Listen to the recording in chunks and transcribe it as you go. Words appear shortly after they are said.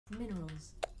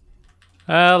minerals.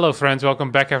 Hello friends, welcome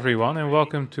back everyone, and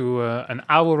welcome to an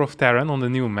hour of Terran on the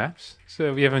new maps.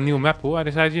 So we have a new map pool. I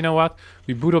decided, you know what,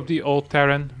 we boot up the old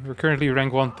Terran. We're currently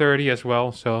rank 130 as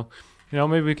well, so you know,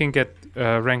 maybe we can get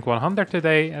rank 100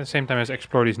 today at the same time as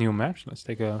explore these new maps. Let's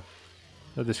take a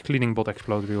let this cleaning bot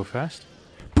explode real fast.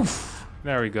 Poof!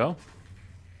 There we go.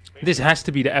 This has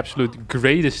to be the absolute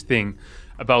greatest thing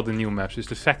about the new maps, is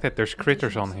the fact that there's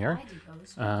critters on here.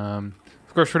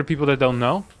 Of course, for the people that don't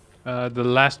know, the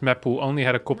last map pool only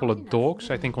had a couple of dogs,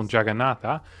 I think on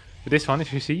Jagannatha. But this one,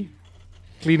 as you see,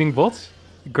 cleaning bots,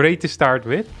 great to start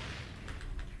with.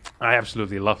 I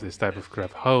absolutely love this type of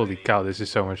crap. Holy cow, this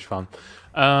is so much fun.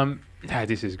 Yeah,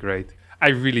 this is great. I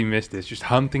really miss this, just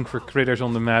hunting for critters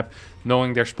on the map,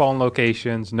 knowing their spawn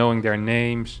locations, knowing their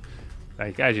names.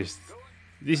 Like, this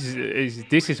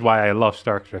is why I love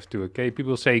StarCraft 2, okay?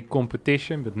 People say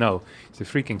competition, but no, it's the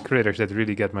freaking critters that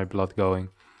really get my blood going.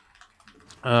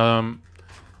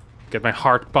 Get my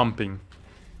heart pumping,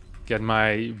 get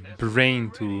my brain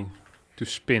to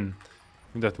spin.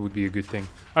 That would be a good thing.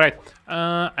 Alright,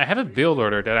 I have a build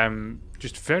order that I'm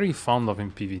just very fond of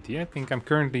in PvT. I think I'm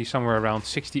currently somewhere around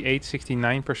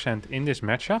 68-69% in this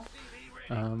matchup.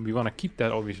 We want to keep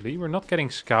that, obviously. We're not getting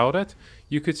scouted.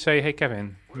 You could say, hey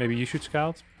Kevin, maybe you should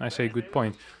scout. I say, good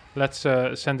point. Let's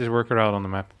send this worker out on the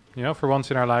map. You know, for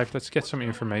once in our life, let's get some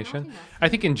information. I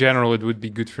think in general it would be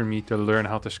good for me to learn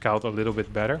how to scout a little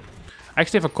bit better. I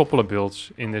actually have a couple of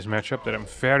builds in this matchup that I'm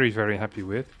very, very happy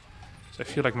with. So I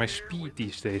feel like my speed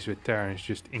these days with Terran is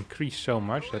just increased so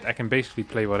much that I can basically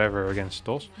play whatever against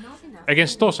TOS.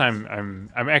 Against TOS I'm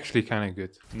actually kind of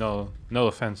good. No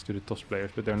offense to the TOS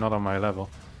players, but they're not on my level.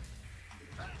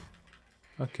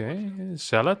 Okay,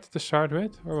 Zealot to start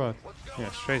with, or what? Yeah,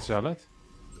 straight Zealot.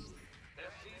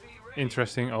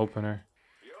 Interesting opener.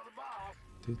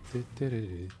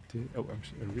 Oh,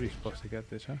 I'm really supposed to get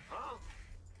this, huh?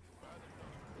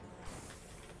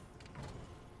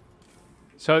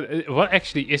 So what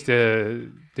actually is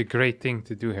the great thing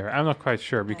to do here? I'm not quite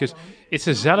sure, because it's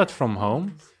a Zealot from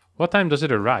home. What time does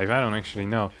it arrive? I don't actually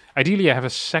know. Ideally I have a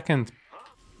second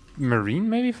Marine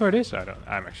maybe for this? I'm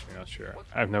actually not sure.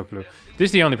 I have no clue. This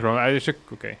is the only problem.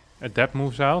 Okay, Adept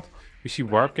moves out. We see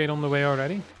Warp Gate on the way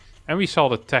already. And we saw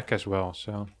the tech as well,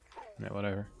 so yeah,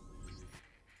 whatever.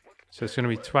 So it's gonna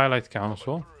be Twilight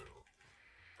Council.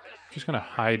 Just gonna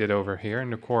hide it over here in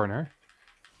the corner.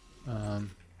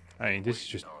 I mean, this is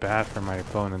just bad for my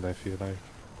opponent, I feel like.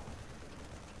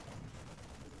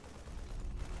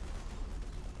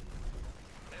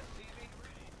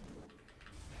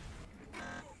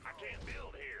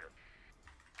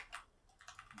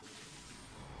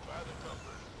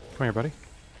 Come here, buddy. I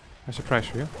have a surprise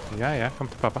for you. Yeah, come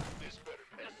to Papa.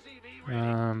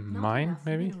 Mine,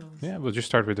 maybe? Yeah, we'll just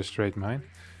start with a straight mine.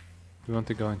 We want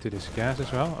to go into this gas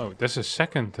as well. Oh, there's a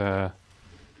second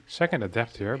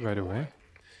Adept here, by the way.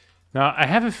 Now, I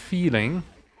have a feeling,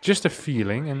 just a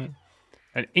feeling, and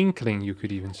an inkling, you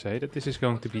could even say, that this is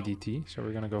going to be DT. So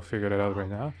we're going to go figure that out right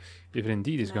now. If it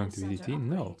indeed is going to be DT,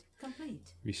 no.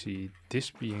 We see this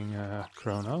being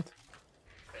chronoed.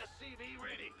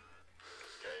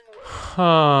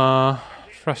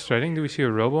 Frustrating. Do we see a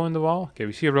robo in the wall? Okay,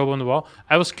 we see a robo in the wall.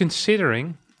 I was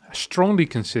considering, strongly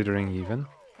considering even,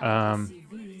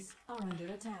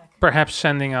 perhaps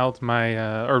sending out my,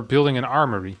 or building an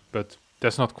armory, but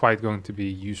that's not quite going to be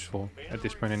useful at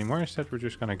this point anymore. Instead, we're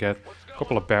just going to get a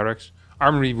couple of barracks.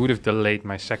 Armory would have delayed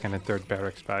my second and third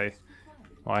barracks by,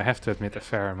 well, I have to admit, a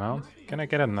fair amount. Can I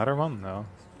get another one? No.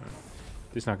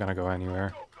 This is not going to go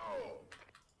anywhere.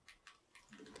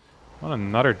 Want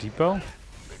another depot?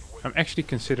 I'm actually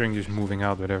considering just moving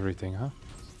out with everything, huh?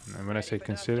 And when I say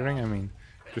considering, I mean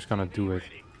just gonna do it.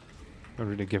 Don't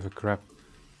really give a crap.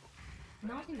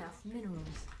 Not enough minerals.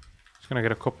 Just gonna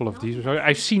get a couple of these.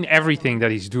 I've seen everything that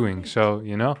he's doing, so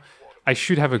you know, I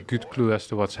should have a good clue as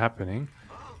to what's happening.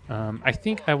 I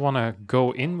think I wanna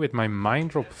go in with my mine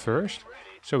drop first,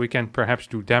 so we can perhaps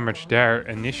do damage there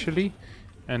initially,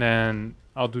 and then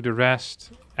I'll do the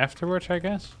rest afterwards, I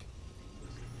guess.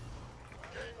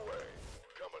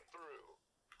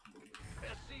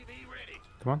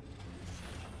 Come on.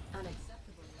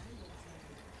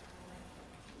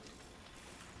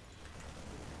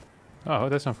 Oh,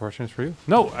 that's unfortunate for you.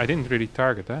 No, I didn't really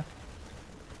target that.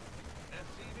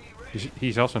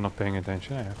 He's also not paying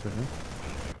attention, I have to admit.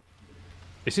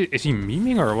 Is he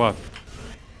memeing or what?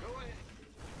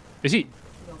 Is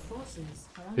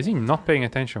he not paying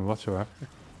attention whatsoever?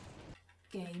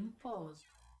 Game paused.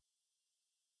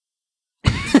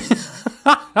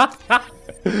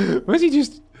 Was he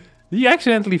just... He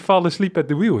accidentally fall asleep at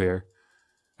the wheel here.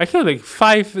 I killed like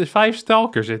five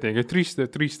stalkers, I think, or three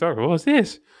stalkers. What was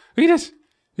this? Look at this.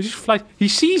 He just flies. He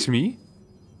sees me.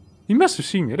 He must have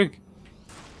seen me. Look.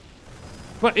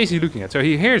 What is he looking at? So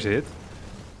he hears it.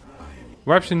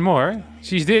 Warps in more.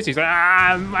 Sees this. He's like,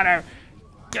 ah, mother.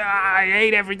 Ah, I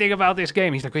hate everything about this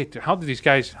game. He's like, wait, how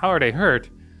are they hurt?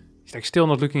 He's like, still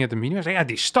not looking at the menu. I was like, yeah,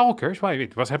 these stalkers. Why?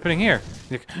 Wait, what's happening here?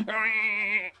 He's like,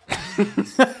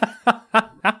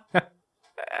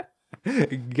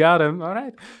 got him. All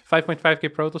right. 5.5k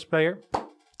Protoss player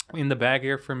in the bag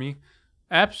here for me.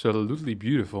 Absolutely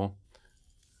beautiful.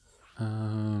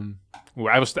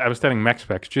 I was telling Max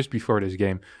Specs just before this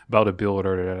game about a build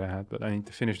order that I had, but I need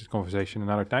to finish this conversation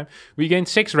another time. We gained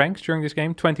 6 ranks during this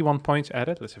game, 21 points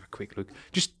added. Let's have a quick look.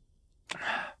 Just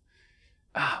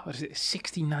what is it?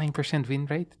 69% win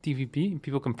rate TVP.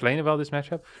 People complain about this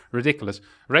matchup. Ridiculous.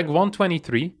 Rank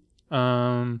 123,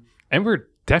 and we're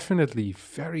definitely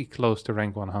very close to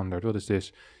rank 100. What is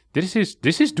this? This is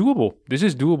doable. This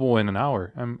is doable in an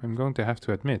hour. I'm going to have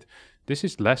to admit. This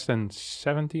is less than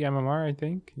 70 MMR, I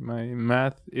think. My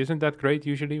math isn't that great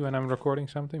usually when I'm recording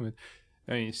something, but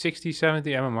I mean 60, 70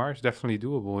 MMR is definitely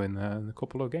doable in a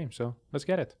couple of games. So let's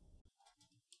get it.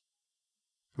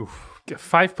 Oof,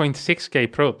 5.6k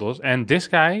Protoss, and this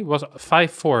guy was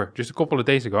 5-4 just a couple of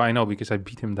days ago. I know because I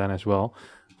beat him then as well.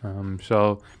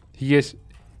 So he is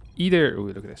either. Ooh,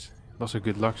 look at this. Lots of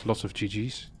good lucks, lots of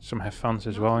GGs, some have funs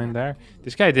as well in there.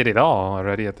 This guy did it all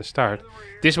already at the start.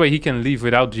 This way he can leave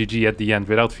without GG at the end,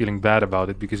 without feeling bad about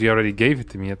it, because he already gave it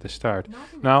to me at the start.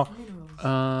 Now,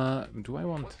 do I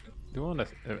want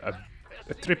a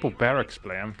triple barracks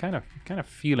play? I'm kind of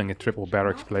feeling a triple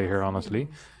barracks play here, honestly.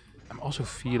 I'm also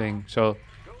feeling so.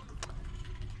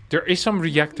 There is some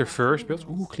reactor first build.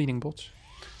 Ooh, cleaning bots.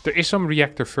 There is some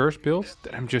reactor first build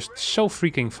that I'm just so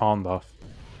freaking fond of.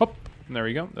 Hop. There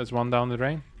we go. That's one down the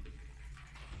drain.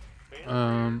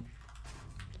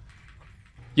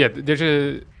 Yeah, there's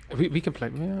a. We can play.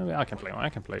 Yeah, I can play one. I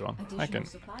can play one. I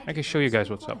can show you guys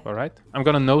what's up. All right. I'm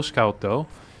gonna no scout though,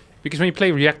 because when you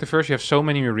play reactor first, you have so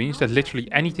many marines that literally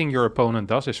anything your opponent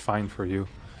does is fine for you.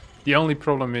 The only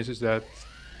problem is that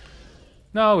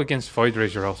no, against Void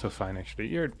Rays you're also fine. Actually,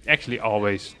 you're actually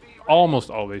almost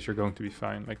always you're going to be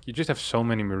fine. Like you just have so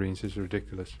many marines, it's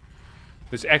ridiculous.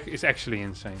 It's actually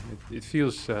insane. It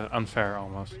feels unfair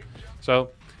almost. So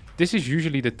this is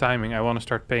usually the timing I want to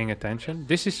start paying attention.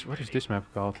 This is, what is this map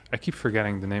called? I keep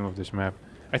forgetting the name of this map.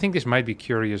 I think this might be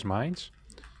Curious Minds.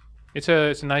 It's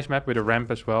a nice map with a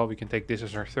ramp as well. We can take this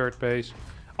as our third base.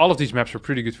 All of these maps are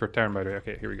pretty good for Terran, by the way.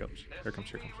 Okay, here he goes. Here comes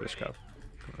the scout.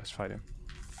 Come on, let's fight him.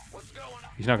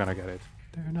 He's not gonna get it.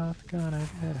 They're not gonna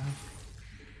get it.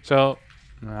 So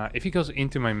if he goes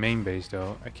into my main base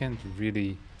though, I can't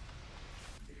really.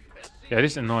 Yeah, it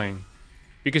is annoying.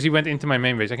 Because he went into my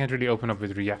main base, I can't really open up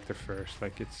with reactor first.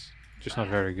 Like, it's just not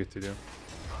very good to do.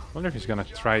 I wonder if he's gonna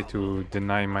try to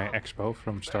deny my expo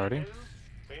from starting.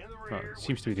 Well, it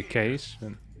seems to be the case.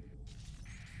 And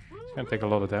it's gonna take a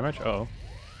lot of damage. Uh oh.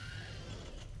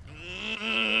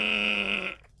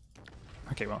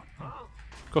 Okay, well.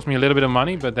 Cost me a little bit of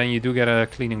money, but then you do get a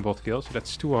cleaning bot kill, so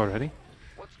that's 2 already.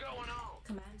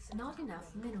 Not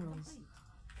enough minerals.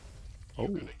 Oh.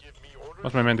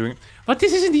 What's my man doing? But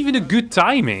this isn't even a good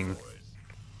timing.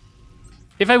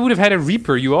 If I would have had a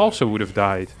Reaper, you also would have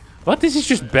died. What? This is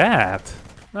just bad.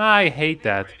 I hate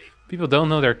that. People don't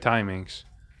know their timings.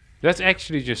 That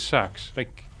actually just sucks.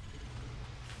 Like,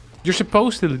 you're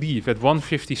supposed to leave at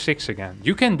 156 again.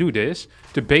 You can do this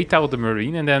to bait out the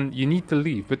Marine and then you need to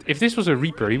leave. But if this was a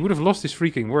Reaper, he would have lost his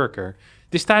freaking worker.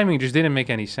 This timing just didn't make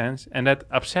any sense. And that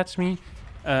upsets me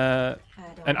an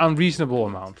unreasonable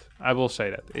amount. I will say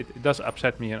that. It does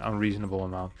upset me an unreasonable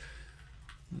amount.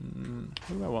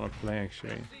 Who do I want to play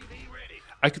actually?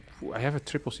 I have a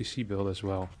triple CC build as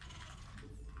well.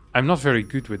 I'm not very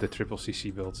good with the triple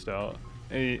CC builds though.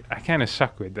 I kind of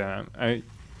suck with them. I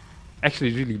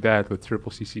actually really bad with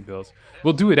triple CC builds.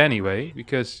 We'll do it anyway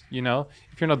because, you know,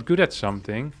 if you're not good at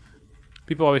something,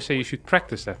 people always say you should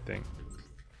practice that thing.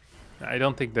 I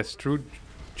don't think that's true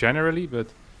generally, but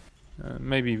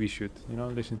maybe we should, you know,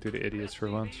 listen to the idiots for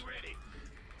once.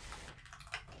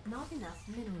 Not enough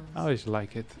minerals. I always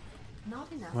like it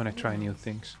when I try new minerals.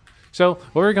 things. So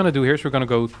what we're gonna do here is we're gonna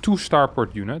go 2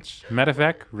 starport units,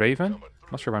 Medevac, Raven.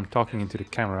 Not sure if I'm talking into the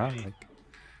camera. Like,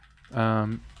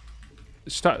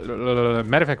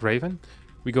 Medevac, Raven.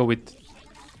 We go with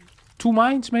 2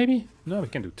 mines, maybe? No, we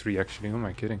can do 3 actually. Who am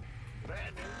I kidding?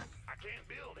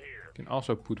 Can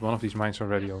also put one of these mines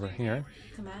already over here,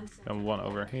 and one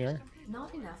over here.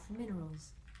 Not enough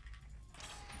minerals.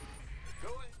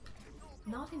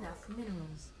 Not enough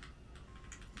minerals.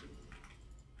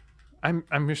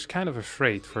 I'm just kind of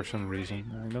afraid for some reason.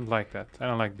 I don't like that. I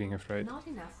don't like being afraid. Not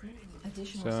enough minerals.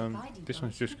 Additional So supply this depots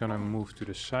one's just gonna required. move to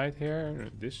the side here.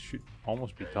 This should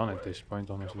almost be done at this point,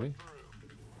 honestly.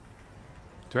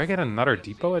 Do I get another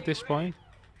depot at this point?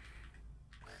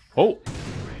 Oh!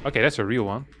 Okay, that's a real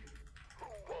one.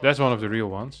 That's one of the real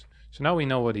ones. So now we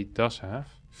know what he does have.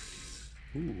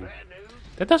 Ooh.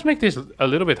 That does make this a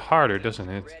little bit harder, doesn't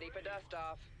it?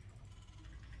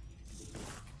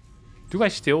 Do I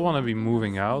still want to be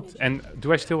moving out? And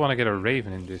do I still want to get a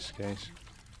Raven in this case?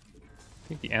 I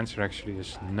think the answer actually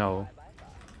is no.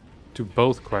 To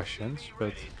both questions,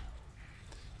 but...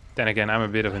 Then again, I'm a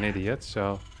bit of an idiot,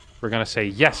 so... We're gonna say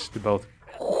yes to both.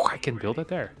 Oh, I can build it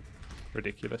there.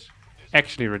 Ridiculous.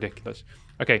 Actually ridiculous.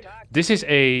 Okay, this is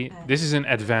an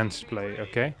advanced play,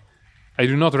 okay? I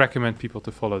do not recommend people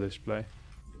to follow this play.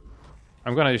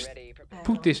 I'm gonna just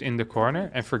put this in the corner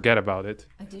and forget about it.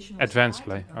 Additional Advanced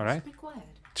supply play, depots alright?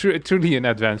 required. Truly an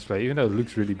advanced play, even though it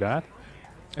looks really bad.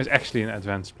 It's actually an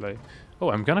advanced play. Oh,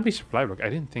 I'm gonna be supply block. I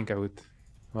didn't think I would...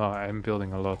 Well, I'm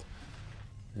building a lot.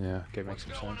 Yeah, okay, makes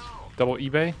some sense. Double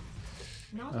eBay.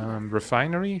 Not enough.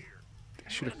 Refinery. I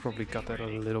should have probably got that a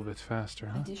little bit faster,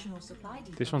 huh? Additional supply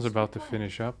depots This one's about to required.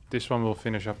 finish up. This one will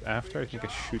finish up after. I think I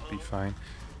should be fine.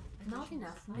 Not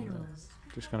enough minerals.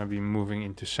 Just gonna be moving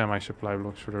into semi-supply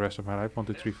blocks for the rest of my life. 1,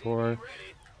 2, 3, 4.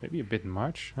 Maybe a bit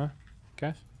much, huh?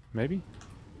 Kev? Maybe?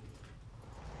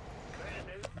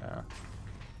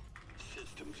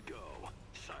 Systems go.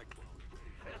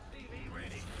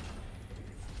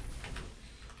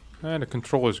 The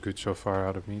control is good so far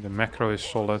out of me. The macro is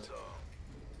solid.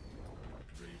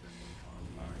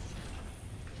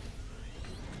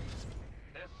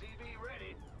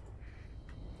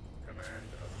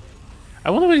 I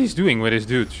wonder what he's doing with his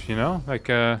dudes, you know? Like,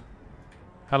 hello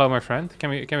my friend. Can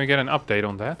we get an update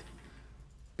on that?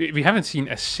 We haven't seen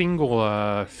a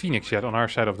single Phoenix yet on our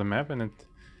side of the map, and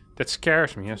that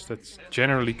scares me, as that's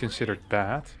generally considered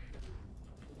bad.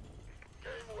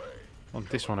 On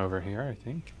this one over here, I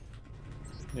think.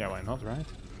 Yeah, why not, right?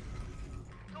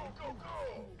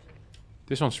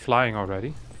 This one's flying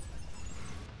already.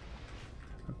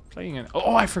 I'm playing an...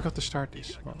 Oh, I forgot to start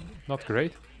this. Well, not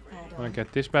great. Add Wanna on.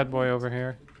 get this bad boy over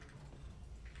here.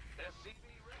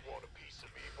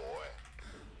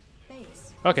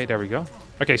 Base. Okay, there we go.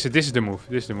 Okay, so this is the move.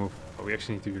 This is the move. Oh, we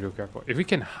actually need to be real careful. If we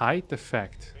can hide the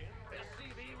fact...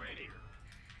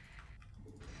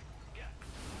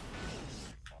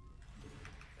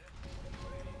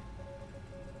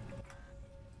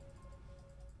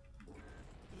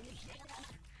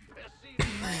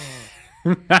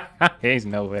 There's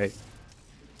no way.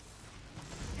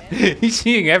 He's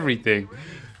seeing everything.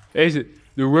 Is it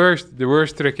the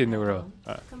worst trick in the world?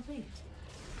 Complete.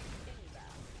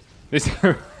 This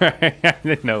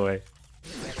there's no way.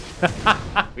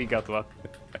 We got one.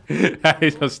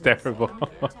 It was terrible.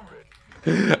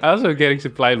 Also getting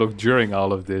supply lock during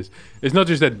all of this. It's not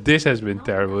just that this has been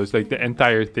terrible. It's like the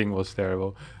entire thing was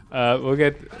terrible. We'll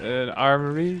get an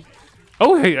armory.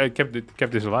 Oh, hey, I kept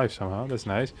this alive somehow. That's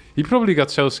nice. He probably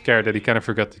got so scared that he kind of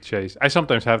forgot to chase. I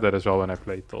sometimes have that as well when I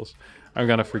play Tools. I'm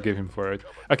gonna forgive him for it.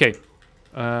 Okay.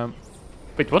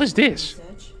 Wait, what is this?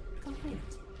 Research complete.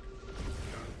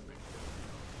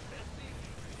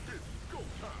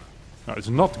 No, it's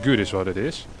not good is what it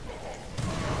is.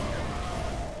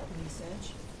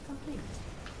 Research complete.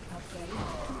 Upgrade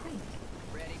complete.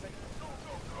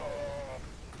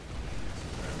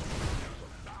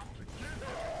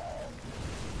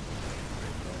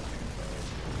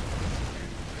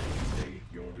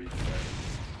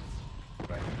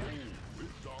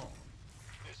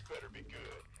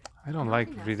 I don't like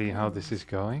really how this is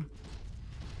going.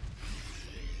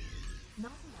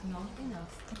 Not enough.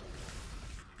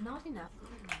 Not enough.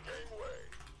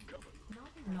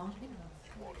 Not enough.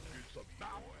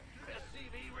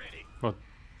 Well,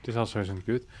 this also isn't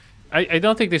good. I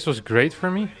don't think this was great for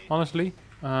me, honestly.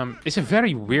 It's a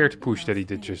very weird push that he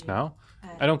did just now.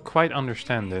 I don't quite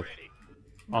understand it,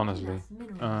 honestly.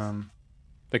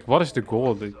 Like, what is the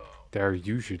goal there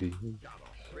usually?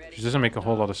 It just doesn't make a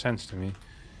whole lot of sense to me.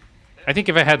 I think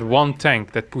if I had one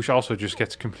tank, that push also just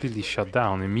gets completely shut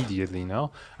down immediately,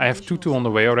 no? I have 2-2 on the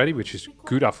way already, which is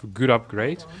good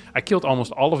upgrade. I killed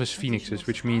almost all of his phoenixes,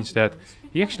 which means that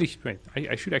he actually... Wait,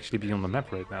 I should actually be on the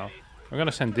map right now. I'm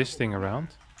gonna send this thing around.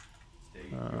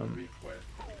 And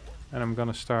I'm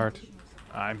gonna start...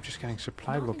 I'm just getting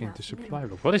supply block into supply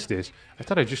block. What is this? I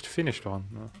thought I just finished one.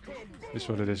 No. This is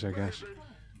what it is, I guess.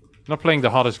 Not playing the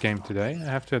hottest game today, I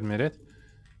have to admit it.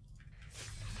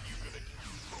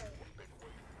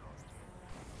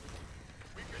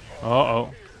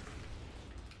 Uh-oh.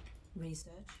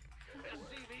 Research.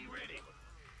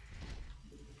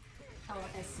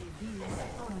 SCVs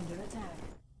are under attack.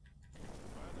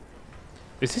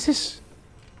 Is this his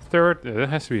third? That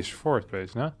has to be his fourth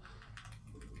base, no?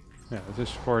 Yeah, this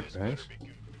is fourth base.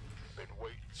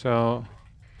 So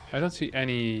I don't see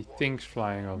any things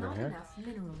flying over Not here. enough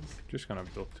minerals. Just gonna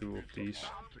build 2 of these. He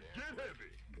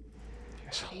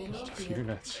has a Mineral lot of field.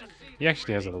 units. He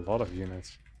actually has a lot of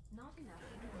units. Not enough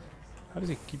minerals. How does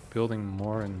he keep building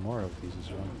more and more of these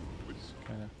as well? It's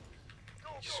kind of.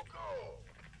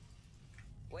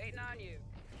 Waiting on you.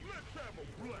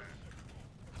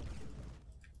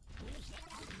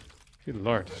 Good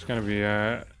lord, it's gonna be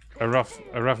a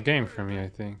rough game for me, I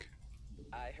think.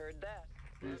 I heard that.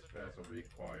 This vessel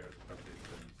requires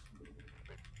assistance.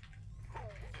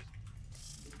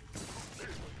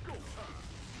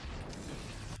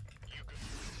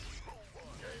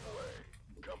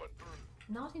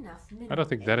 Not enough minerals. I don't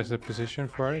think that is the position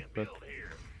for it, but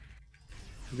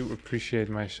I do appreciate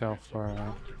myself for.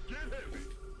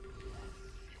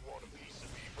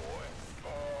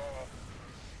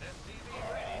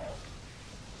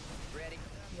 Ready?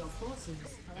 Your forces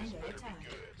are under attack.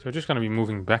 So we're just gonna be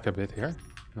moving back a bit here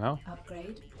now.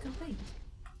 Upgrade complete.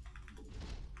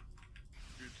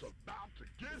 It's about to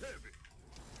get heavy.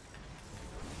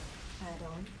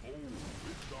 Add-on.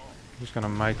 I'm just gonna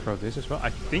micro this as well. I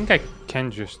think I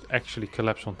can just actually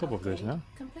collapse on top of this now.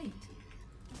 Complete.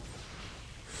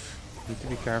 Need to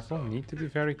be careful. Need to be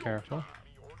very careful.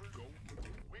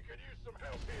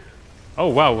 Oh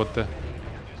wow, what the?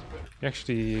 He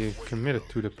actually committed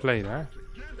to the play there.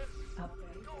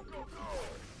 Upgrade.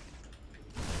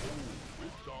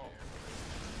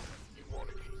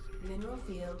 Mineral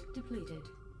field depleted.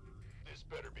 This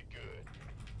better be good.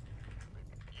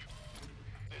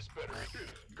 This better be good.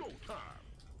 Go time.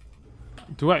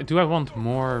 Do I want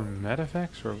more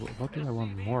medavacs or what do I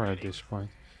want more at this point?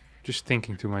 Just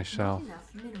thinking to myself. Not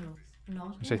enough minerals.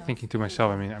 Not I say enough thinking to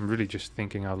myself, I mean I'm really just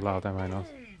thinking out loud, am I not? Not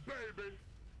enough minerals.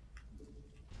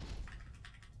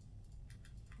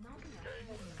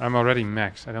 I'm already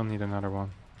maxed. I don't need another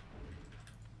one.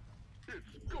 It's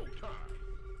go time.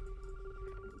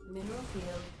 Mineral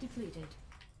field depleted.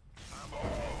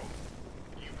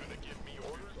 You gonna give me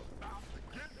orders about to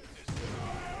get this?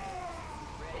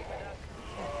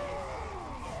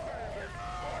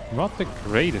 Not the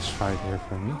greatest fight here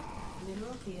for me.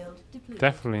 Mineral field depleted.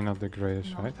 Definitely not the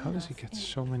greatest fight. How does he get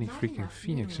so many freaking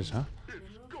phoenixes, huh?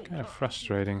 Kind of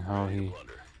frustrating how he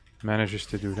manages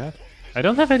to do that. I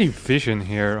don't have any vision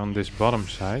here on this bottom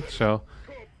side, so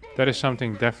that is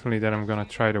something definitely that I'm gonna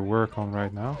try to work on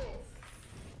right now.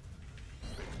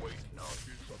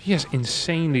 He has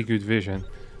insanely good vision.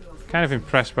 Kind of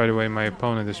impressed by the way my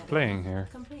opponent is playing here.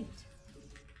 Complete.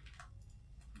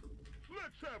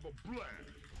 Let's have a blast.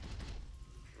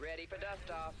 Ready for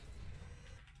dust off.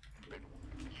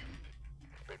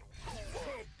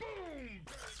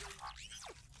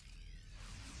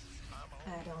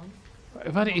 Add-on.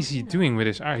 What is he doing with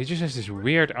his army? He just has this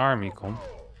weird army comp. I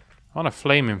wanna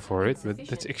flame him for it, but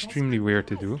that's extremely weird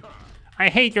to do. I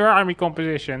hate your army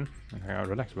composition! Okay, oh,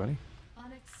 relax, buddy.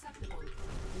 Unacceptable.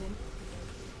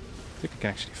 I think I can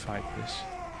actually fight this.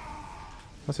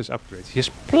 What's his upgrade? He has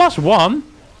 +1?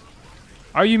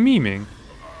 Are you memeing?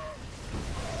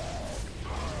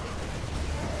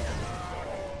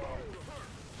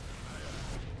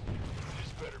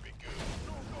 This better be good.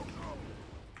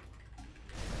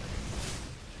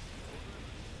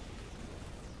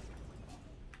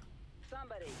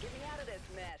 Somebody, get me out of this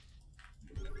mess.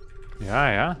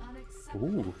 Yeah, yeah.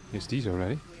 Unacceptable. Ooh, yes, these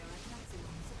already. We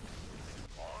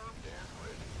are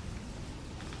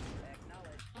attacking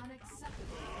Acknowledge.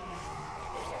 unacceptable.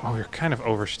 Oh, we're kind of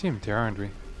overstimmed here, aren't we?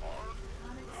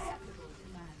 Unacceptable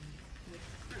command.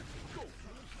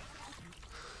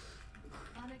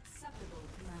 Unacceptable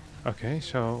command. Okay,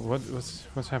 so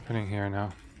what's happening here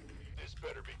now? This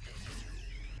better be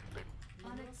good.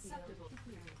 Unacceptable.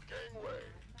 Gangway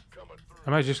coming through.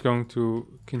 Am I just going to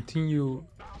continue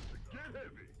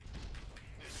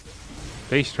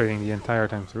base trading the entire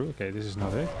time through? Okay, this is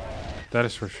not it. That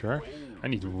is for sure. I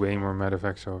need way more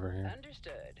medevacs over here.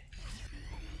 Understood.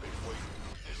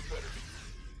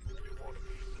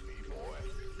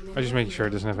 I'm just making sure it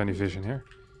doesn't have any vision here.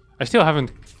 I still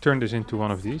haven't turned this into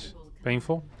one of these.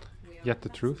 Painful. We are Yet the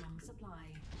truth. maximum supply.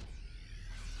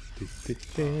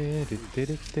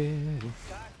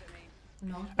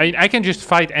 Not I mean, I can just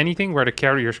fight anything where the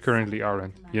carriers currently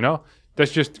aren't, you know?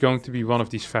 That's just going to be one of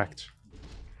these facts.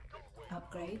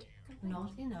 upgrade.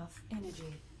 Not enough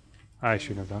energy. I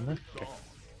should have done that. Okay.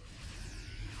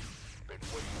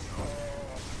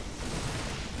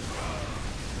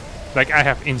 Like, I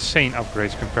have insane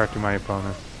upgrades compared to my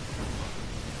opponent.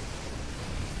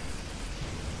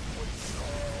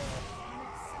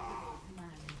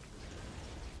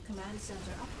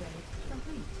 Upgrade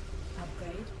complete.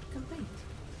 Upgrade complete.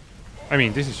 I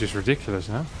mean, this is just ridiculous,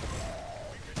 no?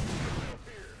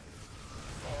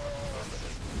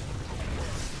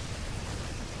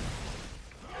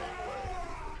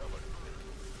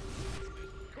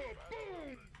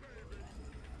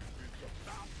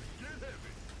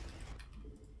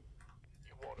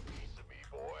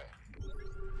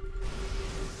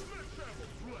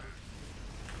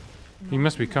 He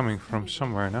must be coming from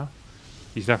somewhere now.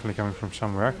 He's definitely coming from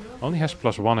somewhere. Only has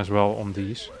 +1 as well on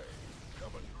these.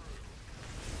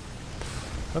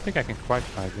 I don't think I can quite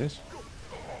fight this.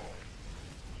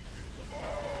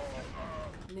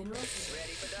 Mineral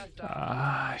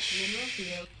Ah,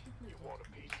 field.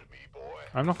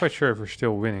 I'm not quite sure if we're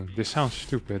still winning. This sounds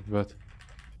stupid, but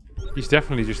he's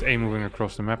definitely just A-moving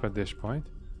across the map at this point.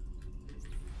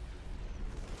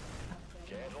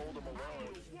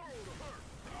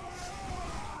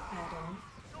 Add-on.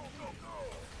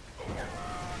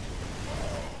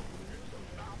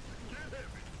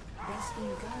 Best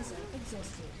in Gaza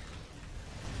exhausted.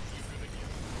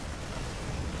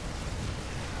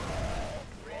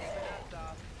 Ready for dust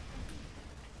off.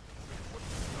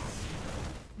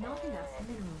 Not enough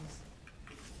minerals.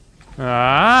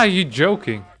 Ah, you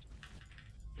joking?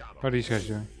 What are these guys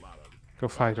doing? Go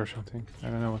fight or something. I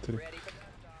don't know what to do. Ready for dust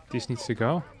off. This needs to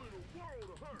go.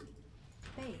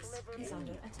 Base is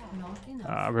under attack. Not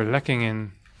enough. We're lacking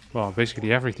in, well,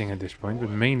 basically everything at this point,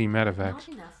 but mainly medevacs. Not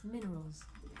enough minerals.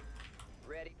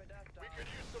 Ready for dust off.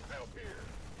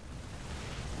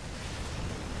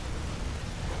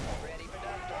 Ready for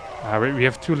dust off. We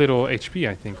have too little HP,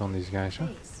 I think, on these guys, huh?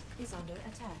 Base is under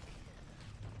attack.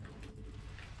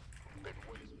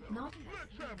 Not enough.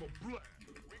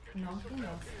 Not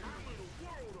enough.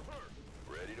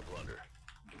 Ready to blunder.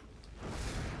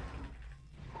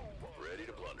 Ready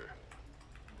to blunder.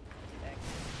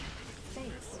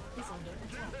 Base is under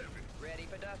attack. Ready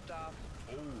for dust off.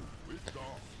 Oh, it's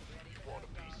on. You want a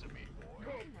piece of me, boy?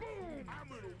 I'm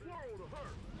in a world of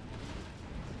hurt.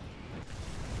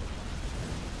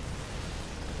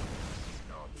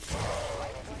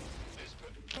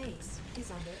 Base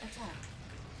is under attack.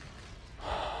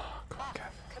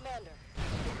 Commander.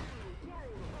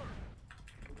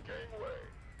 Gangway,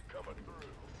 coming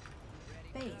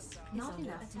through. Base not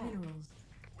enough minerals.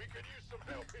 We could use some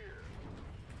help here.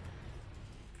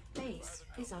 Base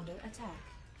is under attack.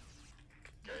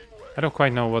 Gangway. I don't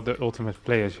quite know what the ultimate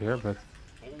play is here, but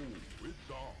Oh, it's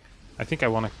on. I think I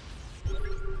want to...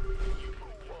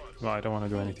 Well, I don't want to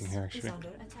do anything here, Base is actually. under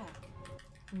attack.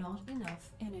 Not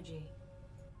enough energy.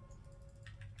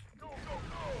 Go, go, go.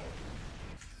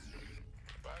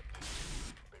 Back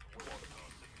this. Maybe we want a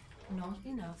piece. Not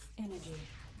enough energy.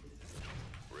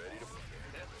 Ready to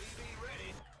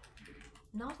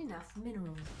Not enough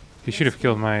minerals. He should have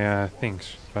killed my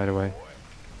things, by the way.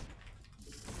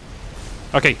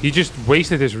 Okay, he just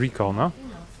wasted his recall, no? Enough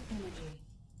energy.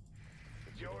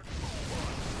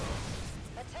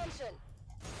 Attention.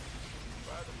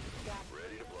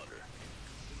 ready to blunder.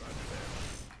 Command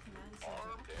center.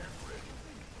 Armed and ready.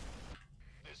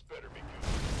 This better be good.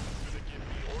 Gonna give me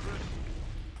orders.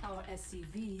 Our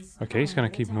SCVs. Okay, he's are gonna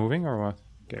under keep attack. moving, or what?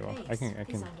 Okay, well, I Base can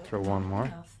is under throw attack. one more.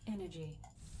 Enough energy.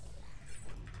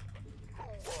 Who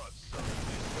wants some?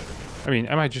 This better be I mean,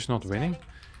 am I just not winning?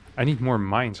 I need more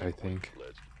mines, I think.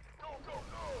 Let's go, go, go.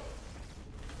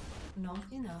 Not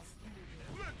enough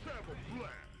energy. Let's have a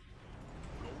blast.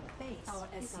 Base our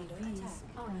SCVs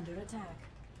are under attack.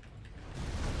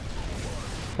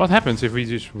 What happens if we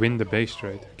just win the base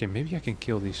trade? Okay, maybe I can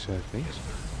kill these things.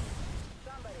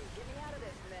 Somebody, get me out of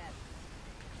this mess.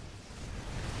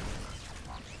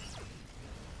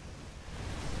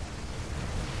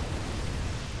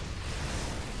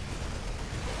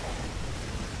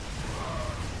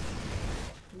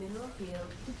 Mineral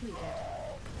field depleted.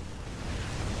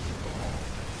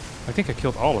 I think I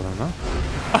killed all of them, huh?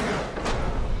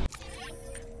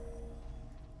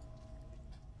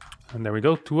 And there we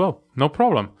go, 2-0. No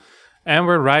problem. And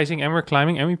we're rising and we're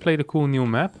climbing and we played a cool new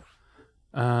map.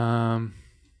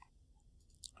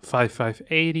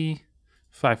 5580,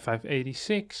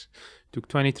 5586. Took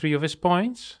 23 of his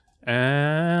points.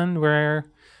 And we're...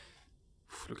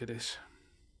 Look at this.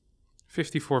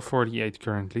 54-48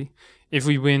 currently. If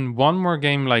we win one more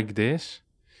game like this,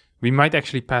 we might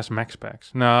actually pass max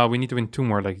packs. No, we need to win 2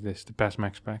 more like this to pass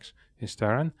max packs. Is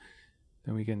Terran.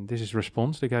 Then we can... This is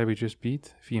Response, the guy we just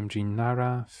beat. VMG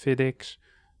Nara, Fidix,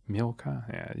 Milka.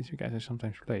 Yeah, these are guys I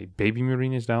sometimes play. Baby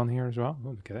Marine is down here as well. Oh,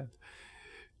 look at that.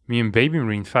 Me and Baby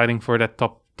Marine fighting for that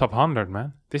top 100,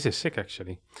 man. This is sick,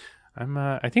 actually.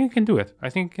 I think I can do it.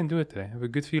 I think I can do it today. I have a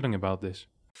good feeling about this.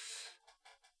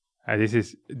 This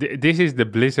is the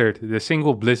Blizzard, the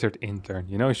single Blizzard intern.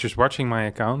 You know, he's just watching my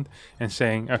account and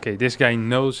saying, okay, this guy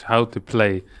knows how to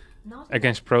play Not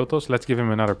against Protoss. Let's give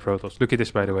him another Protoss. Look at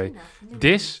this, by the way.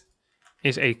 This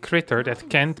is a critter that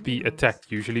can't be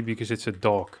attacked usually because it's a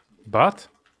dog. But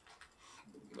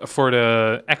for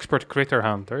the expert critter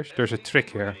hunters, there's a trick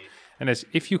here. And that's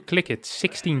if you click it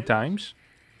 16 times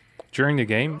during the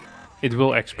game, it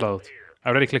will explode. I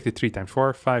already clicked it 3 times.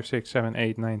 4, 5, 6, 7,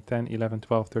 8, 9, 10, 11,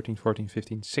 12, 13, 14,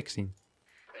 15, 16.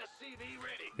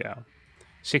 Yeah.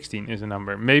 16 is a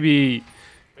number. Maybe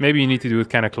you need to do it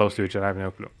kind of close to each other. I have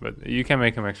no clue. But you can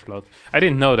make them explode. I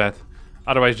didn't know that.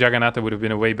 Otherwise, Jagannatha would have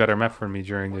been a way better map for me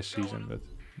during this season. But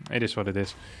it is what it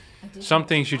is. Some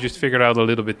things you just figured out a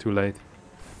little bit too late.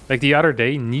 Like the other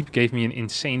day, Neep gave me an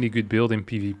insanely good build in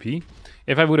PvP.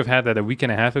 If I would have had that a week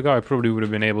and a half ago, I probably would have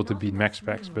been able to beat max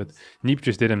specs, but Neep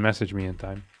just didn't message me in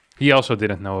time. He also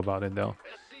didn't know about it though.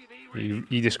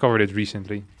 He discovered it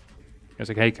recently. He was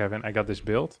like, hey Kevin, I got this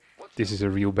build. This is a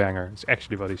real banger. It's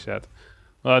actually what he said.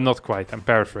 Well, not quite, I'm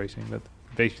paraphrasing, but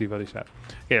basically what he said.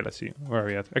 Okay, let's see, where are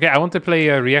we at? Okay, I want to play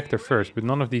Reactor first, but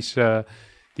none of these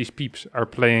peeps are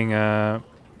playing, are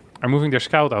moving their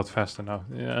scout out fast enough.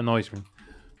 It annoys me.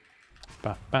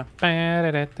 Gonna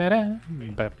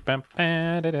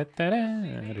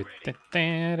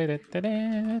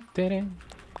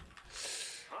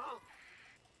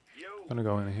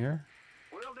go in here.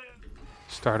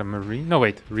 Start a marine. No,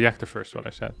 wait, reactor first, what I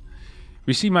said.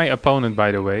 We see my opponent,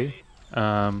 by the way.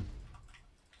 Oh,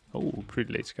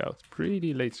 pretty late scout.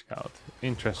 Pretty late scout.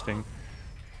 Interesting.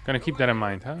 Gonna keep that in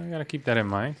mind, huh? Gotta keep that in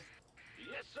mind.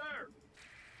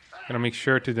 Gonna make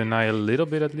sure to deny a little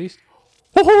bit at least.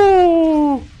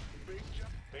 Oh!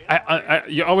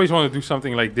 You always want to do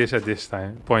something like this at this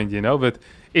point, you know, but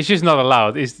it's just not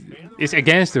allowed. It's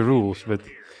against the rules, but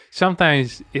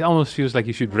sometimes it almost feels like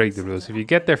you should break the rules. If you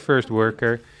get their first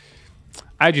worker,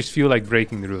 I just feel like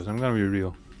breaking the rules. I'm gonna be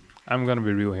real. I'm gonna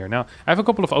be real here. Now, I have a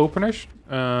couple of openers,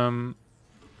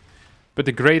 but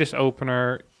the greatest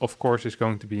opener, of course, is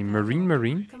going to be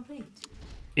Marine complete.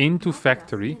 into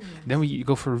Factory. Then we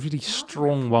go for a really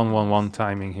strong 1-1-1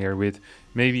 timing here with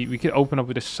maybe we could open up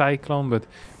with a Cyclone, but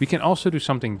we can also do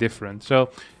something different. So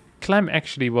Clem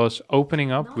actually was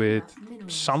opening up with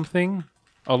something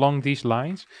along these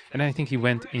lines, and I think he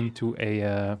went into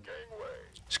a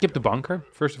skip the bunker,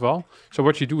 first of all. So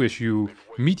what you do is you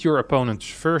meet your opponent's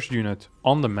first unit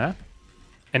on the map,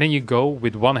 and then you go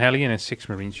with 1 Hellion and 6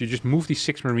 Marines. You just move these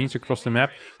 6 Marines across the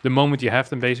map the moment you have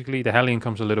them, basically. The Hellion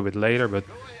comes a little bit later, but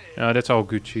that's all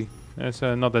Gucci. That's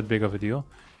not that big of a deal.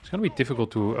 It's going to be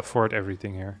difficult to afford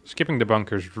everything here. Skipping the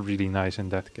bunker is really nice in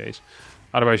that case.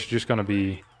 Otherwise, you're just going to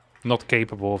be not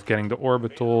capable of getting the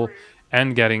orbital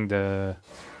and getting the...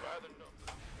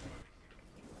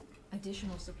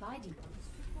 Additional supply depots.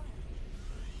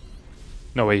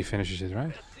 No way he finishes it,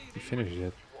 right? He finishes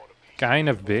it. Kind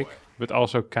of big, but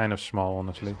also kind of small,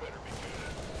 honestly.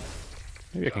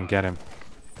 Maybe I can get him.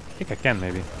 I think I can,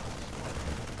 maybe.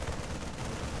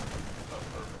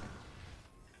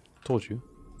 Told you.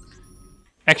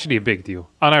 Actually a big deal.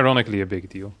 Unironically a big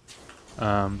deal.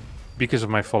 Because of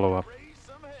my follow-up.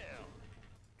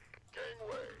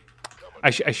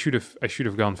 I should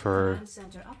have gone for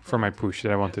my push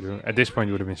that I want to do. At this point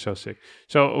it would have been so sick.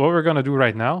 So what we're gonna do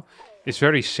right now is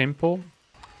very simple,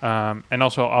 and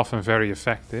also often very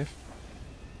effective.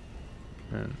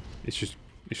 And it's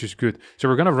just good. So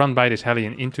we're gonna run by this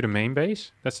Hellion into the main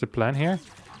base. That's the plan here.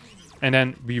 And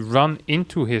then we run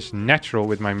into his natural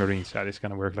with my Marines. That is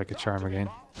gonna work like a charm again.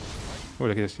 Oh,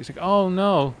 look at this. He's like, oh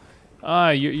no.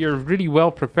 You're really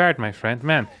well prepared, my friend.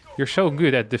 Man, you're so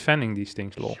good at defending these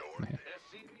things, lol. Man.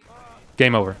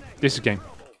 Game over. This is game.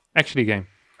 Actually game.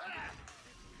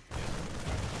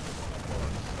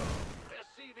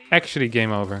 Actually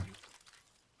game over.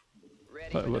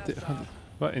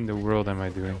 What in the world am I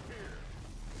doing?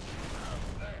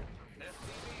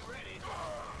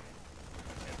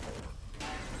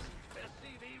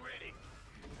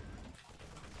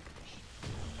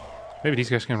 Maybe these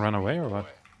guys can run away or what?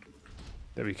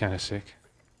 That'd be kind of sick.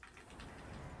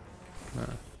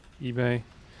 eBay.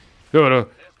 No.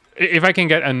 If I can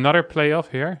get another playoff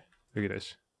here, look at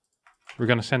this. We're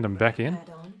gonna send them back in.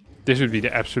 This would be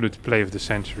the absolute play of the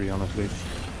century, honestly.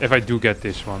 If I do get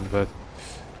this one, but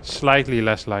slightly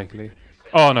less likely.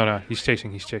 Oh no, he's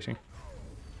chasing.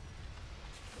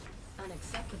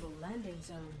 Unacceptable landing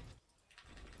zone.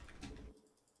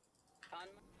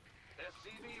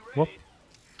 Whoop.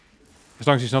 As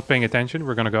long as he's not paying attention,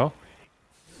 we're gonna go.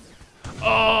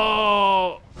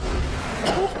 Oh!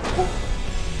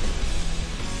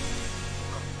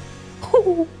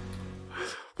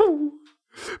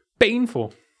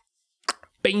 Painful.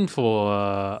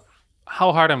 painful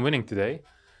how hard I'm winning today.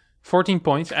 14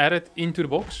 points added into the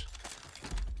box.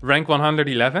 Rank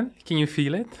 111. Can you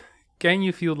feel it? Can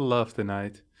you feel the love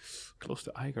tonight? Close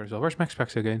to Iger as well. Where's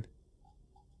MaxPax again?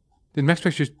 Did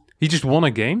MaxPax just... He just won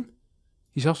a game?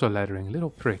 He's also laddering. Little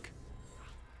prick.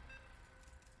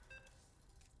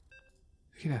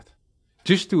 Look at that.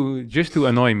 Just to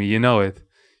annoy me, you know it.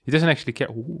 He doesn't actually care.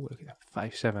 Ooh, look at that.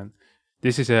 5-7.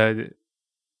 This is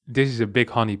a big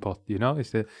honeypot, you know?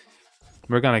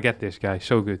 We're gonna get this guy.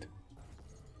 So good.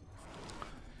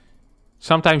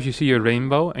 Sometimes you see a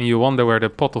rainbow and you wonder where the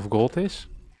pot of gold is.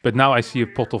 But now I see a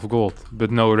pot of gold, but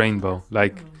no rainbow.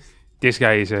 Like, this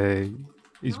guy is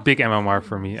big MMR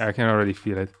for me. I can already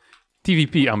feel it.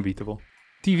 TVP unbeatable.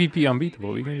 TVP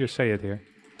unbeatable. We can just say it here.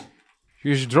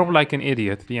 You just drop like an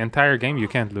idiot. The entire game you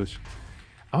can't lose.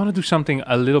 I want to do something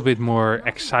a little bit more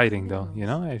exciting though. You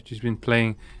know, I've just been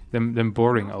playing them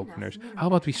boring openers. How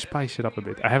about we spice it up a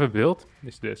bit? I have a build.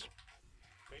 It's this.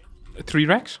 3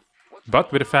 racks,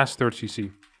 but with a fast 3rd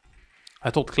CC. I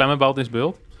told Clem about this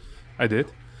build. I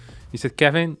did. He said,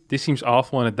 Kevin, this seems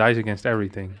awful and it dies against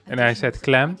everything. And I said,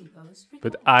 Clem,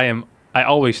 but I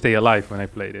always stay alive when I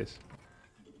play this.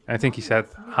 And I think he said,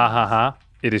 ha ha ha,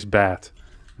 it is bad.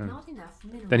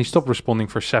 Then he stopped responding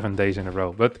for 7 days in a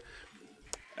row. But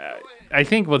I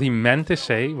think what he meant to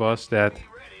say was that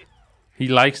he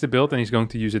likes the build and he's going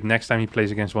to use it next time he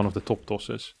plays against one of the top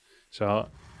tosses. So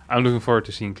I'm looking forward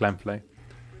to seeing Clem play.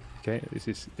 Okay, this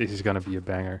is gonna be a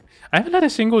banger. I haven't had a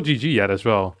single GG yet as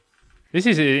well. This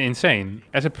is insane.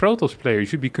 As a Protoss player, you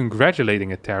should be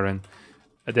congratulating a Terran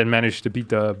that managed to beat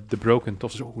the broken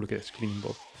tosses. Oh, look at this clean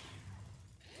bot.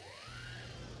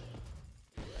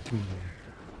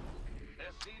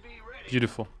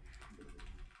 Beautiful.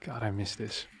 God, I miss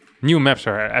this. New maps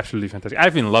are absolutely fantastic.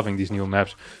 I've been loving these new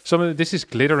maps. This is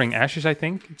Glittering Ashes, I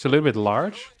think. It's a little bit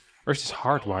large. Or is this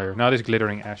Hardwire? No, this is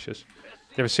Glittering Ashes.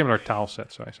 They have a similar tile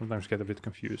set, so I sometimes get a bit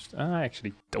confused. I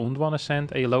actually don't want to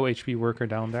send a low HP worker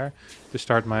down there to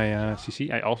start my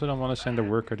CC. I also don't want to send a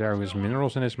worker there who has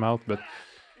minerals in his mouth, but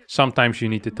sometimes you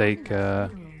need to take the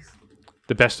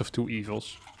best of 2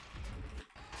 evils.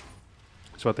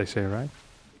 That's what they say, right?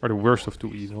 Or the worst of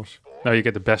 2 evils. No, you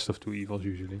get the best of 2 evils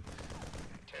usually.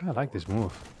 I like this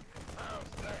move.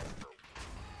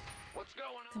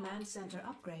 Command center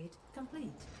upgrade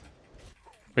complete.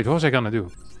 Wait, what was I gonna do?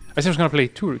 I said I was gonna play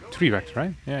 3 racks,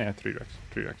 right? Yeah, 3 racks.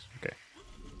 3 racks. Okay.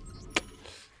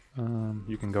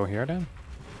 You can go here then.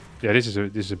 Yeah, this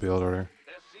is a build order.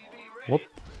 Whoop.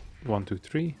 1, 2,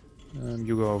 3.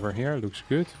 You go over here. Looks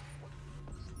good.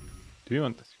 Do you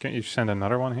want? Can you send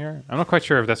another one here? I'm not quite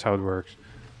sure if that's how it works.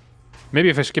 Maybe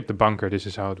if I skip the bunker, this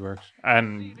is how it works.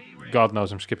 And God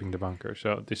knows I'm skipping the bunker,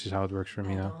 so this is how it works for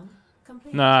me now.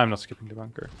 No, I'm not skipping the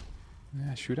bunker.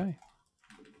 Should I?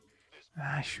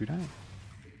 Should I?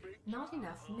 Not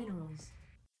enough minerals.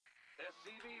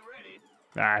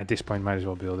 At this point, might as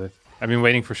well build it. I've been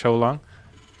waiting for so long.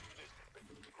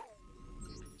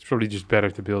 It's probably just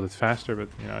better to build it faster, but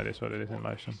you know, it is what it is in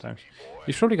life sometimes.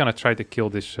 He's probably gonna try to kill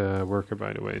this worker,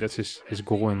 by the way. That's his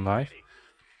goal in life.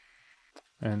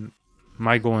 And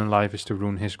my goal in life is to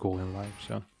ruin his goal in life,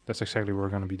 so that's exactly what we're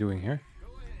gonna be doing here.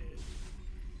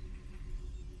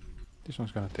 This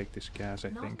one's gonna take this gas, I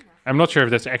think. I'm not sure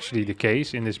if that's actually the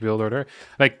case in this build order.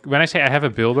 Like, when I say I have a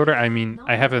build order, I mean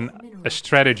I have a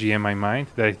strategy in my mind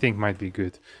that I think might be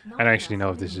good. I don't actually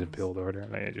know if this is a build order.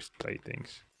 Like, I just play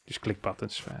things. Just click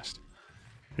buttons fast.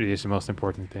 Really is the most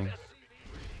important thing.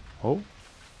 Oh.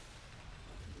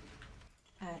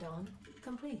 Add-on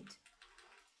complete.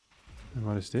 And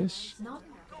what is this? Not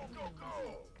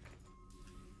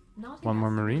One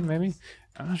more marine, maybe?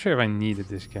 I'm not sure if I needed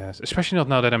this gas. Especially not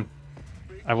now that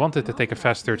I wanted to take a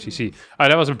fast 3rd CC. Oh,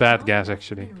 that was a bad gas,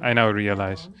 actually. I now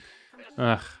realize.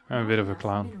 Ugh, I'm a bit of a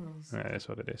clown. Yeah, that's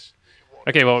what it is.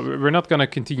 Okay, well, we're not gonna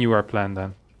continue our plan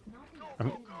then.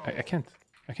 I can't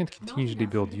continuously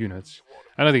build units.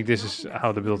 I don't think this is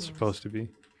how the build's supposed to be.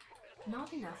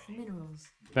 Not enough minerals.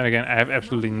 Then again, I have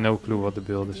absolutely no clue what the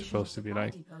build is supposed to be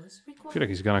like. I feel like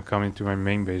he's gonna come into my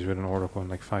main base with an oracle in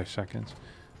like 5 seconds.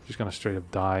 Just gonna straight up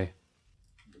die.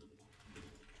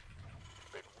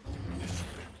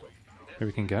 Maybe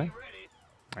we can get it.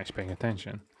 Nice, paying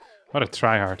attention. What a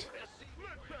tryhard.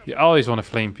 You always want to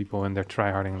flame people when they're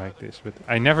tryharding like this, but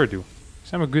I never do.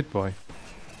 Because I'm a good boy.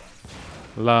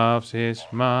 Loves his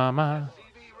mama.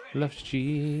 Loves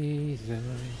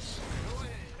Jesus.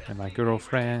 And my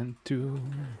girlfriend too.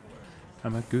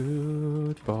 I'm a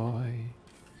good boy.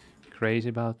 Crazy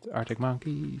about Arctic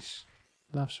monkeys.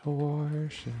 Loves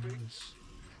horses.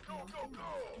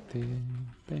 I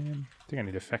think I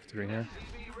need a factory here.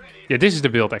 Yeah, this is the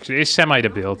build actually. It's semi the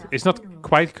build. It's not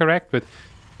quite correct, but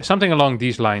something along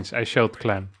these lines I showed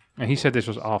Clem. And he said this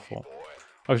was awful.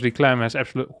 Obviously Clem has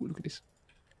absolute... Ooh, look at this.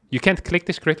 You can't click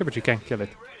this critter, but you can kill it.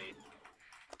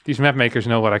 These map makers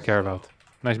know what I care about.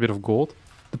 Nice bit of gold.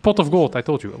 The pot of gold, I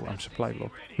told you. Oh, I'm supply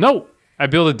block. No! I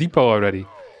built a depot already.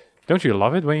 Don't you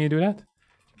love it when you do that?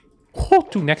 Oh,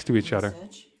 two next to each other.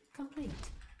 Research complete.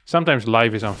 Sometimes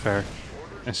life is unfair.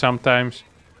 And sometimes...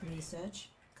 Research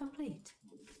complete.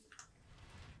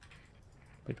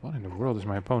 Wait, what in the world is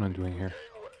my opponent doing here?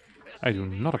 I do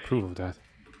not approve of that.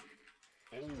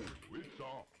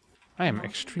 I am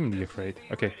extremely afraid.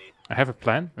 Okay, I have a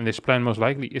plan, and this plan most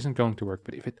likely isn't going to work.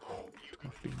 But if it... Oh, it's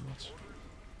gonna flee nuts.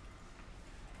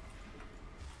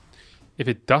 If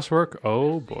it does work,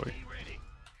 oh boy.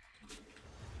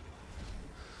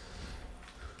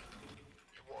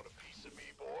 You want a piece of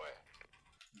me, boy?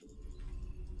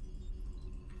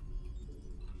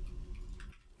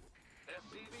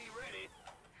 SCV ready.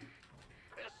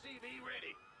 SCV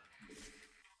ready.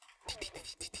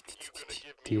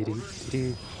 You gonna give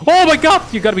me Oh my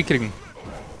god! You gotta be kidding me.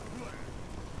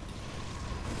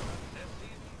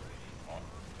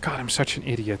 God, I'm such an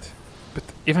idiot. But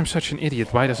if I'm such an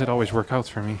idiot, why does it always work out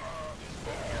for me?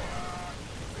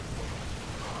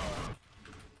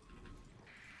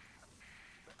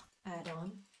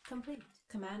 Add-on complete.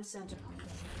 Command center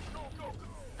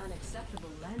unacceptable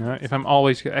land. If I'm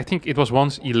always... I think it was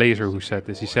once Elaser who said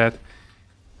this. He said,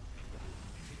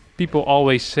 people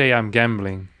always say I'm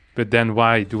gambling, but then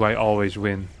why do I always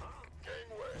win?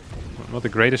 Not the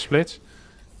greatest splits.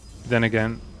 Then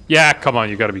again... Yeah, come on,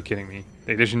 you gotta be kidding me.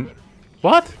 There's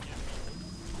what?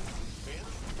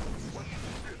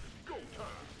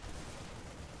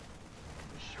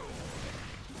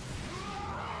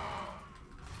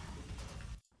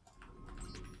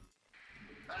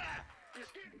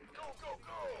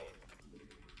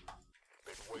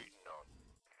 Been waiting on.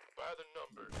 By the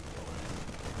numbers.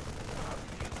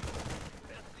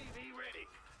 SCV ready.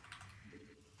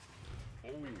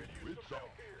 Oh, it's on.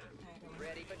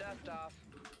 Ready for dust off.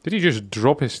 Did he just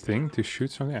drop his thing to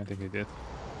shoot something? I think he did.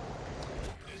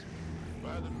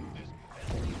 I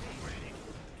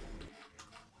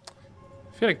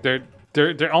feel like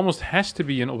there almost has to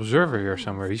be an observer here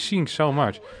somewhere. He's seeing so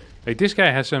much. Like this guy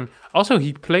has some... Also,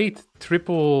 he played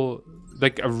triple...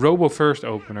 Like a Robo First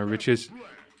opener, which is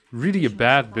really a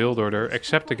bad build order,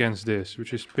 except against this,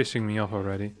 which is pissing me off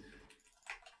already.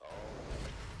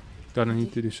 Gonna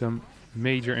need to do some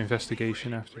major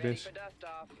investigation after this. For dust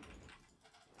off.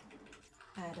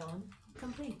 Add-on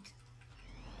complete.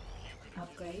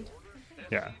 Upgrade.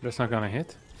 Yeah, that's not gonna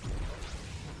hit.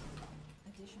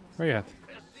 Additional Where you at?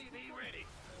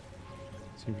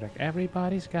 Seems like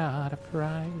everybody's got a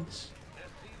prize.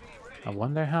 I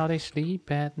wonder how they sleep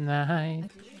at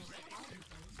night.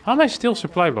 How am I still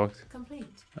supply blocked?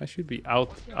 complete. I should be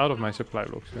out of my supply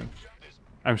block soon.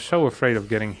 I'm so afraid of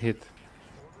getting hit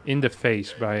in the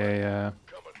face by a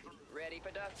Ready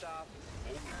for dust off.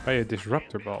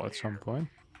 disruptor ball at some point.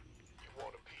 You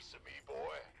want a piece of me,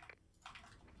 boy?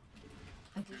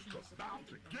 Additional supply.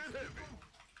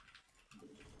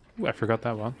 Ooh, I forgot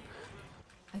that one.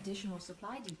 Additional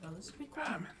supply depots required.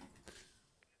 Armed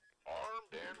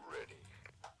and ready.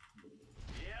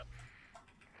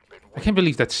 I can't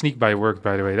believe that sneak by worked,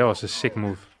 by the way. That was a sick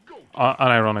move.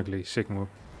 Unironically, sick move.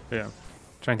 Yeah.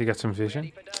 Trying to get some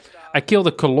vision. I killed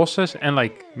a Colossus and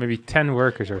like maybe 10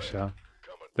 workers or so.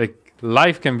 Like,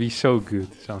 life can be so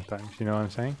good sometimes, you know what I'm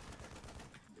saying?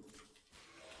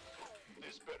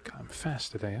 God, I'm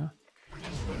fast today, huh?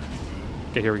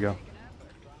 Okay, here we go.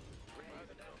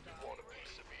 Want a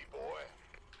piece of me, boy?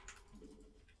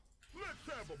 Let's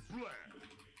have a blast.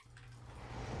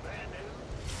 Bad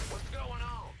news. What's going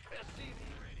on? SCV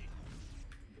ready.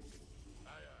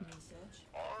 Research.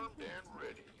 Armed and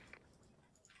ready.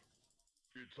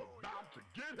 It's about to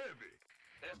get heavy.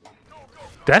 Go, go, go.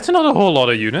 That's not a whole lot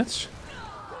of units.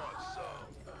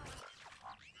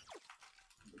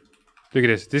 Look at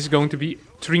this. This is going to be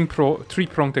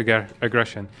three-pronged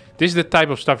aggression. This is the type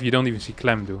of stuff you don't even see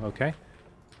Clem do, okay?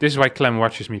 This is why Clem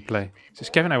watches me play. He says,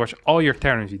 Kevin, I watch all your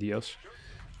Terran videos.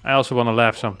 I also want to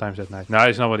laugh sometimes at night. No,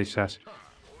 it's not what he says.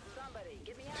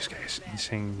 This guy has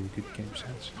insanely good game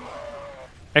sense.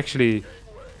 Actually,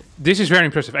 this is very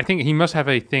impressive. I think he must have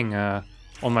a thing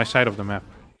on my side of the map.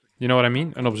 You know what I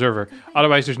mean? An observer.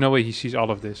 Otherwise, there's no way he sees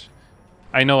all of this.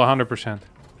 I know 100%.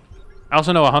 I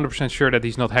also know 100% sure that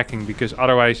he's not hacking, because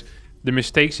otherwise the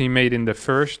mistakes he made in the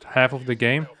first half of the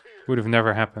game would have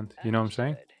never happened. You know what I'm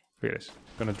saying? Look at this.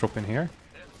 Gonna drop in here.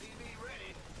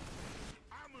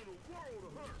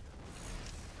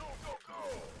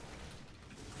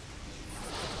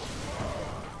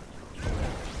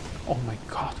 Oh my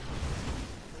god.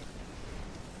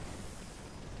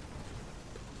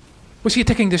 Was he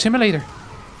attacking the simulator?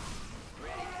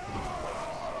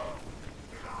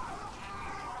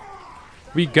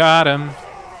 We got him.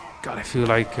 God, I feel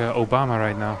like Obama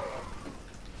right now.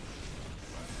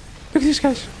 Look at these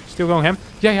guys. Still going ham.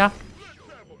 Yeah, yeah.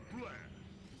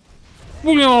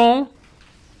 Bouillon.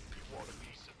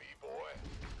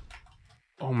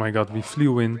 Oh my god, we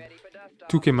flew in.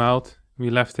 Took him out. We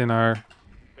left in our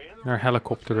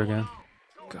helicopter again.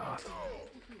 God.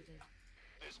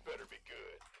 This better be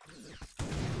good.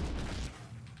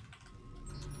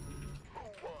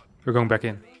 We're going back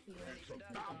in.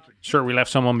 Sure, we left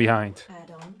someone behind.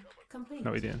 Add-on complete.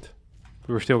 No, we didn't.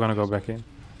 We were still gonna go back in.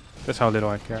 That's how little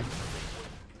I care. Been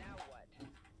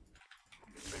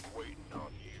waiting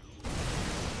on you.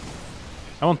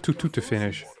 I want 2-2 to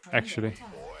finish, actually.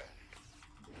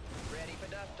 Ready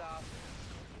for dust off.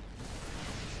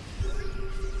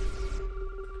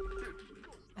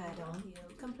 Add-on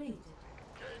complete.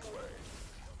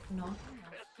 Not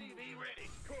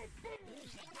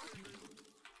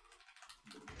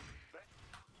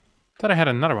Thought I had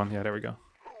another one. Yeah, there we go.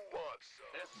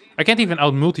 I can't even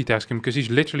out-multitask him because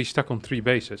he's literally stuck on 3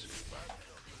 bases.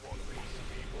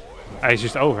 Ah, he's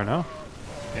just over, no?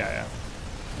 Yeah, yeah.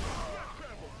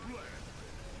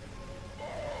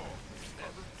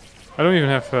 I don't even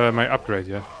have my upgrade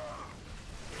yet.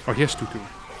 Oh, he has 2-2.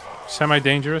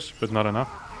 Semi-dangerous, but not enough.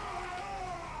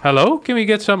 Hello? Can we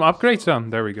get some upgrades done?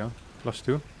 There we go.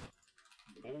 +2.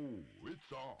 Oh,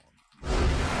 it's on.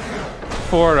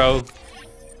 4-0.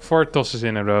 4 tosses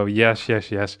in a row. Yes,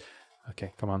 yes, yes.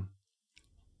 Okay, come on.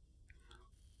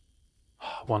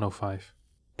 105.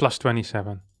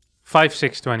 +27. 5,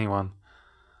 6, 21.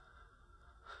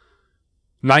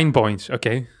 9 points.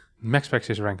 Okay. Max Specs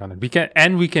is rank 100.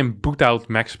 We can boot out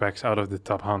Max Specs out of the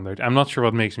top 100. I'm not sure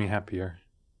what makes me happier.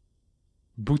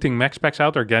 Booting Max Specs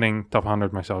out or getting top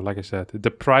 100 myself, like I said.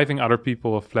 Depriving other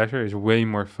people of pleasure is way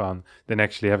more fun than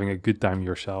actually having a good time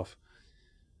yourself.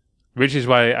 Which is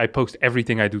why I post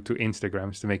everything I do to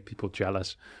Instagram, is to make people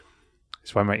jealous.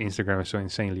 That's why my Instagram is so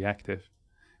insanely active.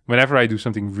 Whenever I do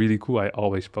something really cool, I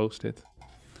always post it.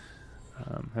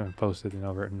 Haven't posted in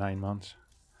over 9 months.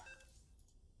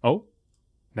 Oh,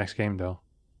 next game though.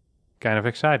 Kind of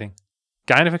exciting.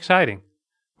 Kind of exciting.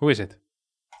 Who is it?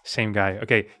 Same guy.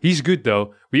 Okay, he's good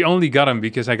though. We only got him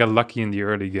because I got lucky in the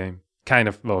early game. Kind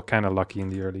of lucky in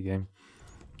the early game.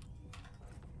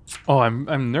 Oh,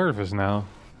 I'm nervous now.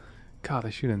 God,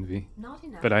 I shouldn't be. not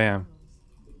enough. But I am.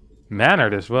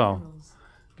 Mannered as well. Minerals.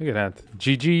 Look at that.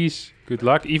 GG's. Good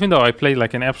luck. Even though I played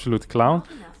like an absolute clown,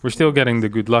 we're still getting the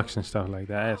good lucks and stuff like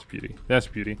that. That's beauty. That's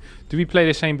beauty. Do we play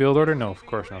the same build order? No, of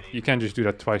course not. You can't just do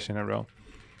that twice in a row.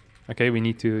 Okay, we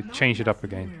need to change it up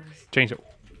again. Change it.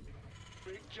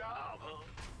 Big job, huh?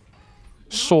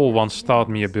 Sol once taught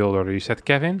me a build order. He said,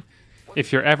 Kevin,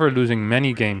 if you're ever losing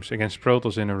many games against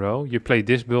Protoss in a row, you play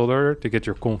this build order to get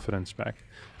your confidence back.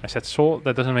 I said, Sol,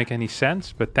 that doesn't make any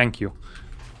sense, but thank you.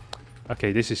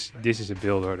 Okay, this is a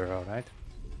build order, all right.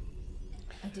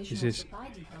 Additional is- supply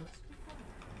depots.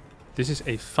 This is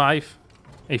a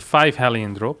 5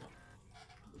 Hellion drop.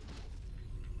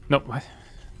 No, what?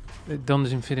 It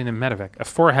doesn't fit in a medevac. A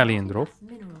 4 Hellion drop.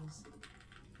 Minerals.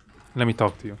 Let me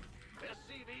talk to you.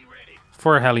 SCV ready.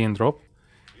 4 Hellion drop,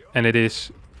 and it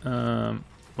is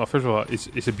well, first of all,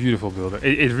 it's a beautiful builder.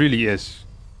 It really is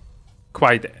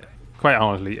quite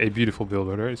honestly a beautiful build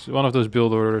order. It's one of those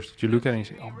build orders that you look at and you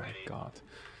say, oh my god,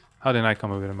 how didn't I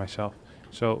come up with it myself?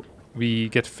 So we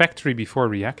get factory before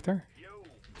reactor.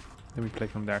 Then we play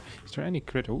from there. Is there any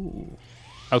crit? Ooh,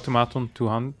 automaton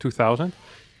 2000.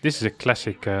 This is a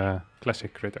classic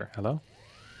classic critter. Hello.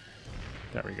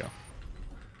 There we go.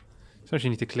 So you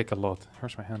need to click a lot.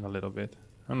 Hurts my hand a little bit.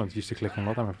 I'm not used to clicking a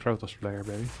lot. I'm a Protoss player,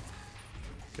 baby.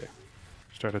 Okay.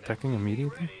 Start attacking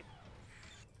immediately.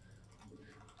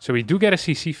 So we do get a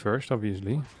CC first,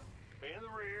 obviously. In the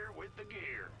rear with the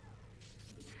gear.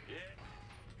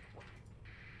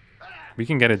 We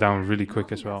can get it down really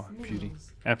quick as well. Enough Beauty.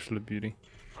 minerals. Absolute beauty.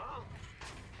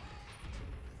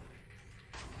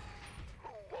 Who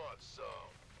wants some?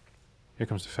 Here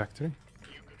comes the factory.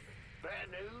 Bad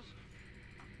news?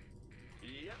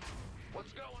 Yep.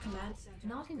 What's going on? Command.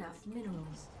 Not enough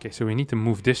minerals. Okay, so we need to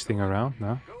move this thing around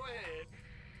now. Go ahead.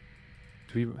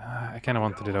 Do we? I kind of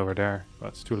wanted it over there, but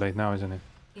it's too late now, isn't it?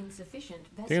 Insufficient.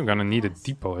 I think I'm gonna need a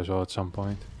depot as well at some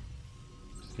point.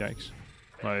 Yikes.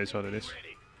 Well, it is what it is.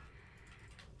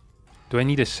 Do I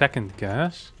need a second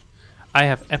gas? I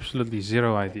have absolutely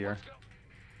zero idea.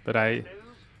 But I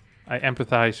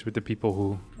empathize with the people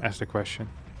who ask the question.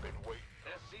 Been waiting.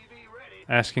 SCV ready.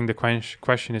 Asking the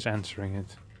question is answering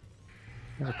it.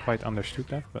 Never quite understood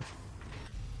that, but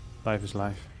life is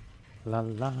life. La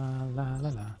la la la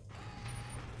la.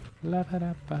 La ba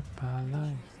da ba ba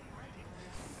life.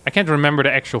 I can't remember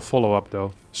the actual follow-up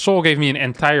though. Saul gave me an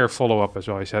entire follow-up as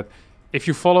well. He said, if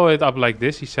you follow it up like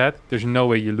this, he said, there's no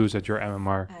way you lose at your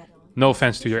MMR. No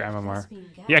offense to your MMR.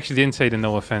 He actually didn't say the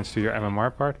no offense to your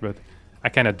MMR part, but I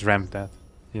kind of dreamt that.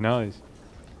 You know?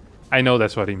 I know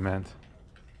that's what he meant.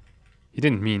 He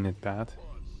didn't mean it bad.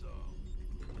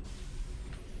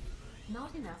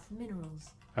 Not enough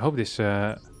minerals. I hope this...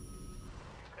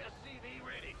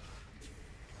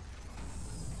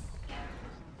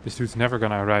 This dude's never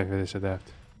gonna arrive with his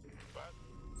adept.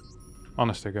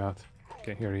 Honest to God.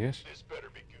 Okay, here he is.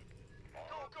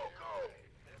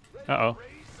 Uh-oh.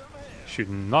 Should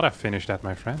not have finished that,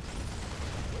 my friend.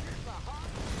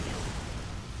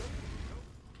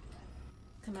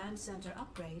 Command center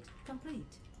upgrade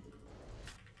complete.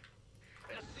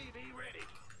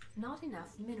 Not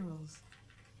enough minerals.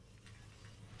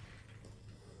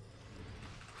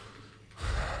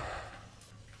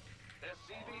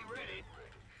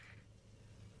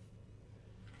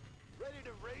 Ready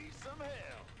to raise some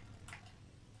hell.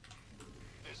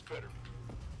 This better.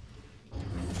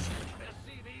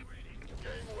 SCV ready.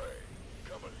 Gangway.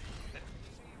 Coming.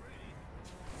 SCV ready.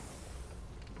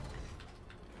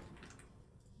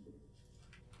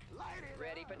 Light it.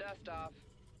 Ready for dust off.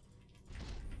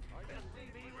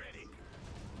 SCV ready.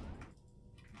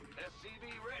 SCV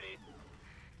ready.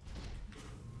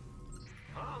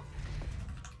 Huh?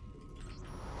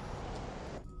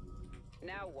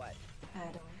 Now what?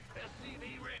 Add-on.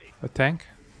 SCV ready. A tank?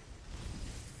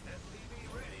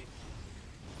 SCV ready.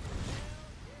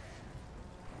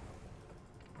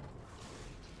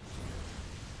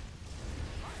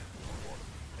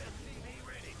 SCV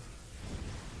ready.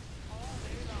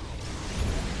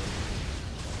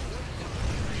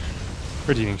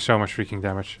 We're dealing so much freaking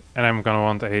damage. And I'm gonna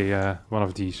want a one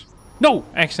of these. No!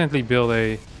 Accidentally build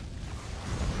a...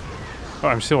 Oh,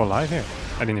 I'm still alive here.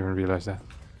 I didn't even realize that.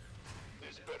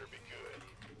 This better be good.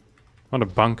 Want a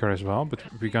bunker as well, but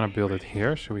we're gonna build it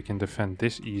here so we can defend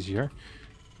this easier.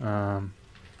 No,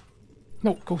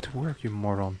 go to work, you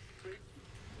moron.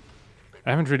 I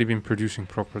haven't really been producing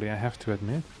properly, I have to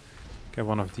admit. Get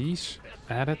one of these,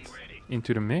 add it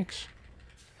into the mix.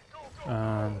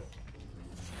 SCV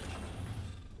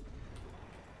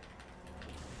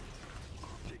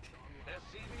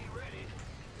ready.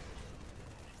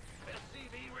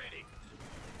 SCV ready.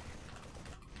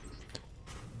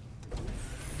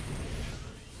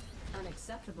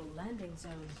 Unacceptable landing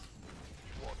zones.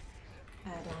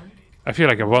 Add-on. I feel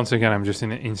like once again I'm just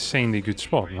in an insanely good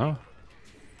spot, no?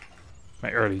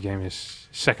 My early game is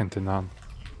second to none.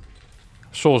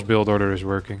 Saul's build order is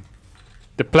working.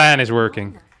 The plan is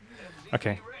working.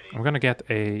 Okay, I'm gonna get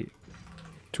a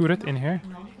turret in here.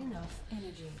 Not enough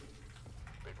energy.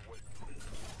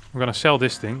 I'm gonna sell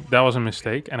this thing. That was a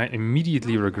mistake, and I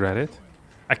immediately regret it.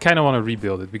 I kind of want to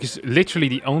rebuild it, because literally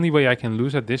the only way I can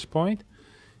lose at this point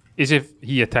is if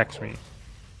he attacks me.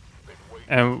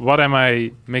 And what am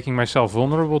I making myself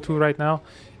vulnerable to right now?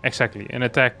 Exactly, an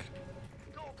attack.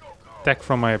 Attack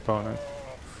from my opponent.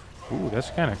 Ooh, that's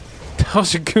kind of... That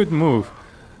was a good move.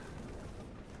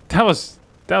 That was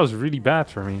really bad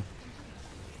for me.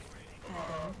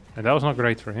 And that was not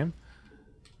great for him.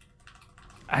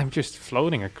 I'm just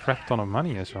floating a crap ton of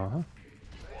money as well, huh?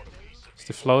 It's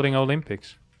the floating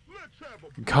Olympics.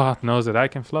 God knows that I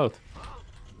can float.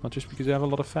 Not just because I have a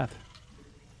lot of fat.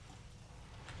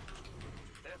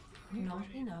 Not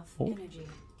enough Oh. energy.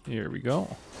 Here we go.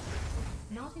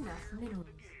 Not enough minerals.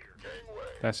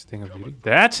 That's a thing of beauty.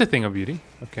 That's a thing of beauty.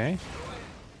 Okay.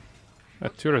 A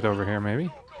turret over here,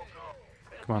 maybe.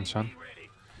 Come on, son.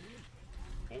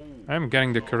 I'm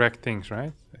getting the correct things,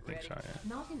 right? I think so, yeah.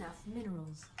 Not enough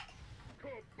minerals.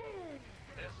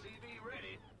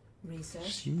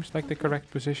 Research. Seems like the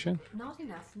correct position. Not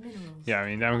enough minerals. Yeah, I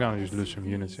mean, I'm gonna just lose some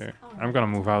units here. I'm gonna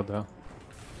move out, though.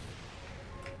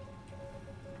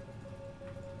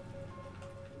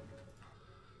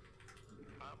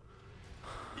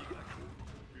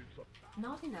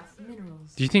 Not enough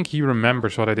minerals. Do you think he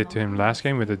remembers what I did to him last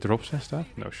game with the drops and stuff?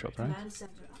 No shot, right? Command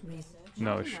center research.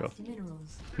 No Not shot. enough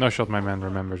minerals. No shot my man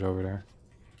remembers over there.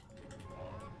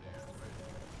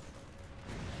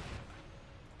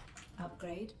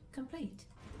 Upgrade complete.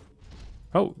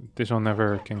 Oh, this one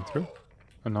never came through.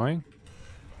 Annoying.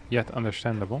 Yet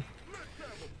understandable.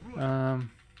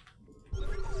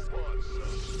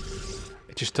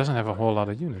 It just doesn't have a whole lot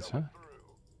of units, huh?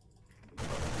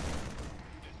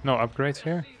 No upgrades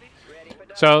here.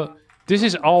 So, this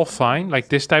is all fine, like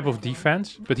this type of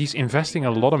defense, but he's investing a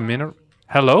lot of mineral...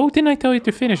 Hello? Didn't I tell you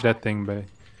to finish that thing,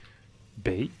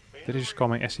 B? Did I just call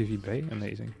my SCV B?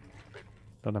 Amazing.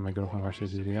 Dat heb ik nog maar waar zit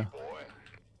hier.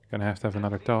 Gonna have to have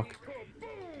another talk.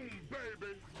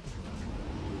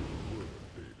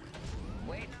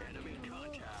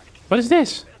 What is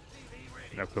this?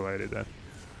 No clue why I did that.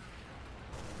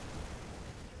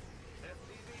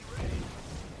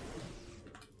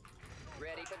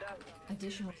 Ready for dust.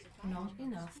 Additional. Not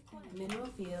enough. Mineral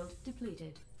field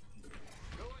depleted.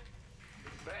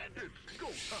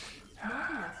 Not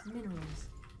enough minerals.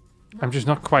 I'm just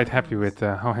not quite happy with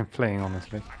how I'm playing,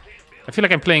 honestly. I feel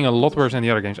like I'm playing a lot worse than the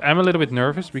other games. I'm a little bit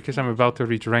nervous because I'm about to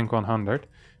reach rank 100,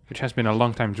 which has been a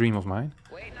long time dream of mine.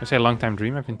 I say a long time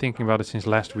dream, I've been thinking about it since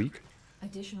last week.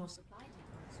 Additional supply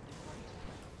depots.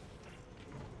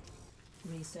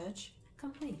 Research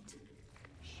complete.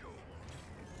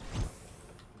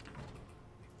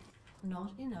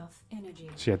 Not enough energy.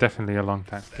 So yeah, definitely a long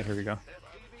time. Okay, here we go.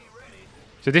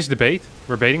 So this is the bait.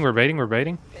 We're baiting, we're baiting, we're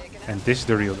baiting. And this is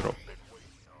the real drop.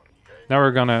 Now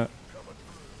we're gonna...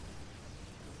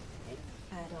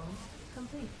 Add-on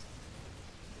complete.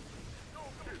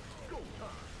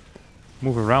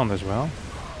 move around as well.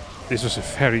 This was a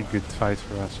very good fight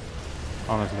for us,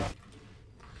 honestly.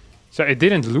 So it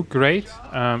didn't look great,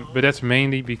 but that's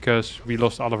mainly because we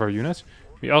lost all of our units.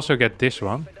 We also get this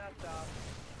one.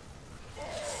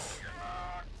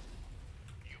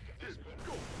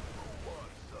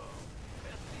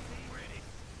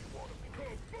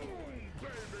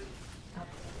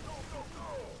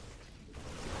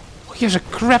 Oh, he has a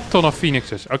crap ton of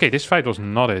phoenixes. Okay, this fight was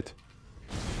not it.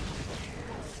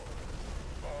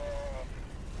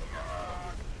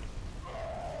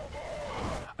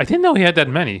 I didn't know he had that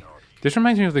many. This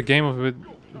reminds me of the game with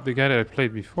the guy that I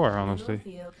played before,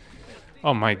 honestly.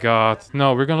 Oh my god.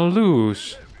 No, we're gonna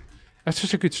lose. That's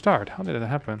such a good start. How did that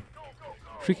happen?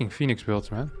 Freaking Phoenix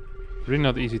builds, man. Really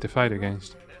not easy to fight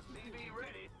against.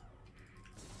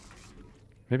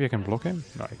 Maybe I can block him?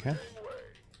 No, I can't.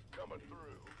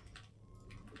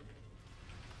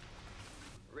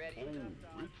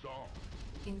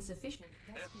 Insufficient.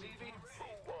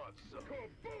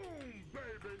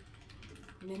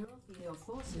 Mineral field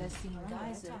forces. Lesting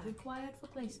geyser required for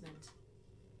placement.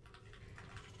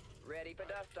 Ready for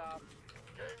dust off.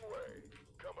 Gangway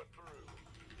coming through.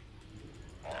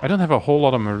 I don't have a whole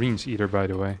lot of marines either, by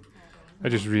the way. I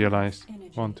just realized.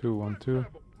 1, 2, 1, 2. You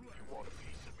want a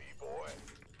piece of me, boy?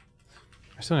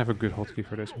 I still don't have a good hotkey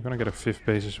for this. I'm gonna get a 5th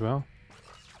base as well.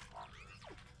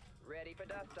 Ready for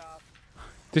dust off.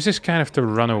 This is kind of to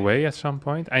run away at some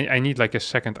point. I need like a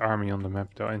second army on the map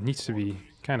though. It needs to be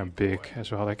kind of big as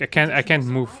well. Like I can't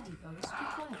move.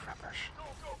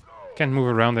 Can't move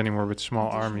around anymore with small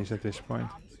armies at this point.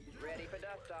 Ready for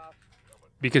dust off.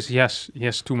 Because he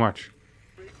has too much.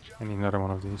 I need another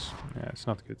one of these. Yeah, it's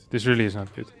not good. This really is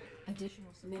not good.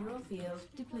 Additional mineral field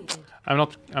depleted. I'm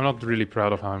not really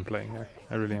proud of how I'm playing here.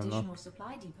 I really am not. Additional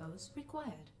supply depots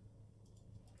required.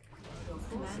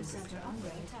 Command center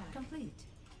upgrade complete.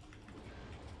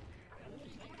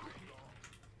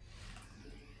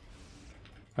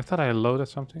 I thought I loaded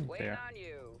something. Waiting There. on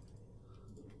you.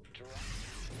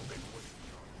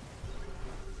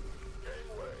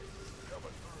 Gangway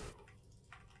coming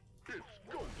through. It's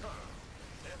go time.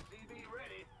 SCV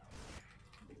ready.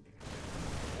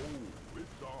 Oh,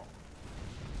 it's on.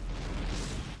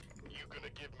 You gonna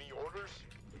give me orders?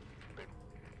 Then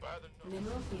by the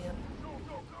Mineral field.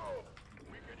 no.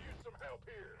 We could use some help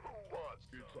here. Who wants?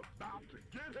 It's about to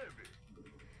get heavy.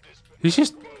 This He's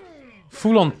just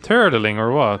full on turtling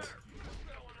or what?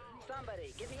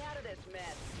 Somebody, get me out of this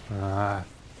mess. Ah.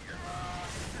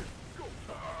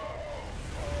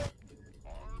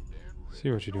 See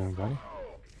what you're doing, buddy.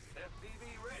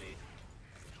 SCV ready.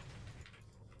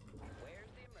 Where's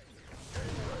the emergency?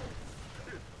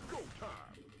 It's go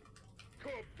time.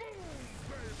 Kaboom,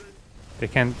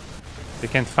 baby. They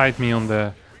can't fight me on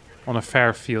a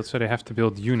fair field, so they have to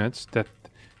build units that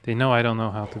they know I don't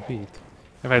know how to beat.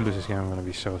 If I lose this game, I'm gonna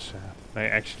be so sad.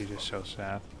 Like actually just so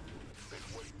sad.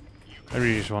 I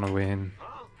really just want to win.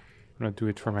 I'm gonna do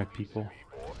it for my people.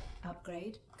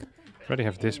 Upgrade. I already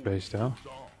have this base though.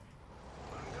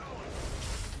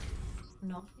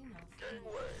 Not enough.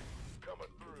 Gangway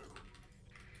coming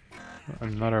through.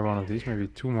 Another one of these, maybe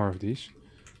 2 more of these.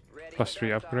 Ready Plus for 3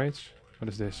 dust off. upgrades. What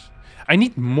is this? I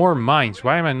need more mines.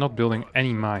 Why am I not building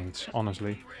any mines,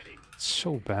 honestly? It's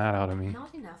so bad out of me.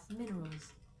 Not enough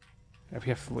minerals. We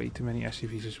have way too many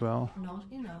SCVs as well. Not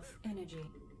enough energy.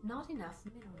 Not enough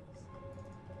minerals.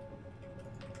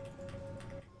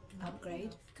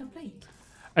 Upgrade complete.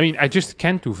 I mean, I just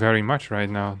can't do very much right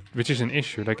now, which is an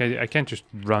issue. Like, I can't just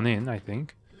run in, I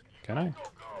think. Can I?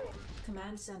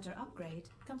 Command center upgrade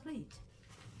complete.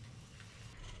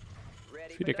 Ready I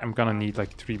feel for like I'm dust gonna off. need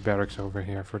like 3 barracks over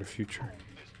here for the future.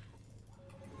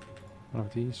 One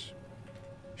of these.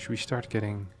 Should we start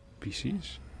getting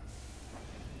PCs?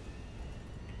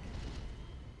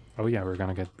 Oh yeah, we're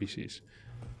gonna get PCs.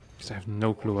 Because I have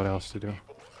no clue what else to do.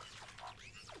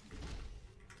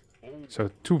 So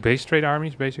 2 base trade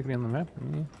armies basically on the map.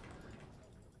 Mm.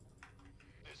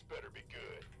 This better be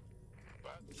good.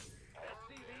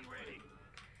 SCV ready.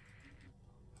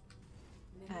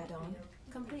 Add-on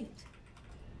complete.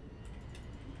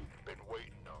 Been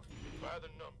waiting on you. By the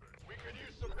numbers. We could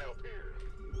use some help here.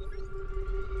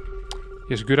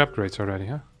 He has good upgrades already,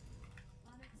 huh?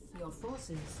 Your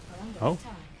forces are under Oh.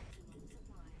 attack.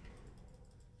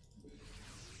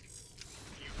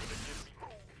 You gonna give me...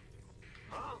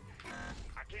 Huh?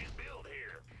 I can't build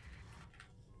here.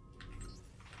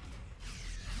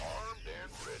 Armed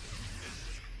and ready.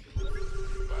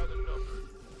 By the numbers.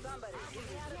 Somebody, get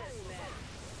me out of this mess.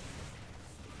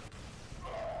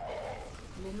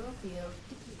 Mineral field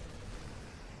depleted.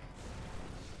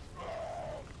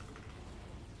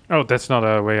 Oh, that's not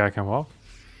a way I can walk.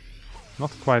 Not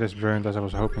quite as brilliant as I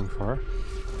was hoping for.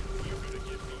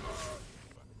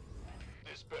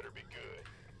 This better be good.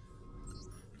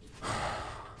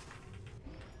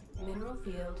 Mineral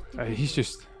field depleted. He's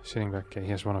just sitting back. Okay,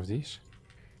 he has one of these.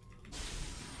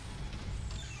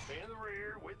 In the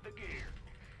rear with the gear.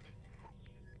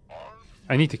 Armed.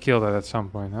 I need to kill that at some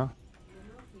point, huh?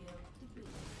 Mineral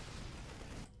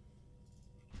field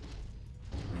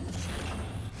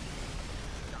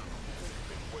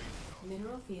depleted.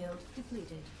 Mineral field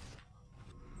depleted.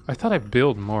 I thought I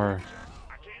built more.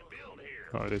 I can't build here.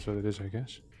 Oh, it is what it is, I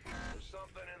guess. There's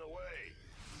something in the way.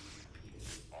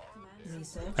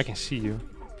 Research. I can see you.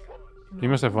 You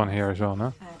must have one here as well,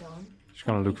 no? Add-on. Just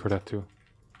gonna look for that too.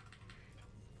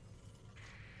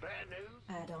 Bad news?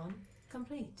 Add-on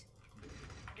complete.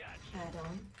 Gotcha.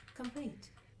 Add-on complete.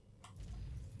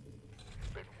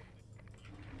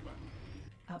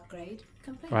 Upgrade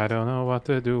complete. I don't know what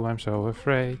to do, I'm so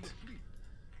afraid.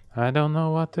 I don't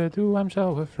know what to do, I'm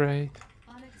so afraid.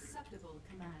 Unacceptable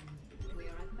command. We are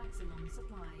at maximum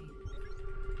supply.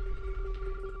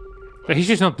 But he's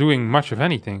just not doing much of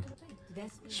anything.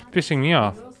 It's pissing me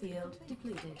off. Mineral field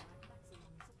depleted.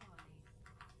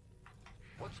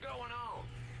 What's going on?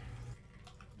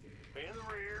 In the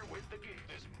rear with the gear.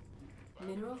 This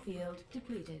Mineral field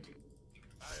depleted.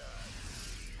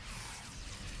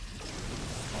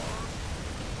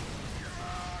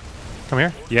 Come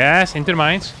here. Yes, into the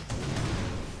mines.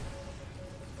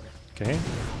 Okay.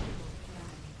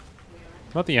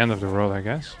 Not the end of the world, I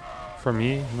guess. For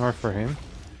me, nor for him.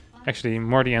 Actually,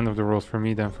 more the end of the world for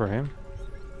me than for him.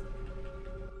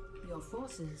 Your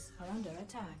forces are under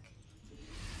attack.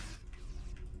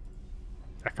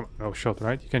 Ah, come on. No shot,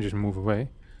 right? You can just move away.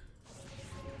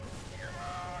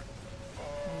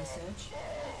 Research.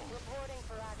 Reporting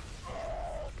for action.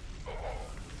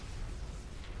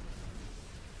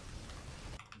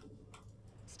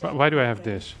 Why do I have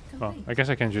this? Well, I guess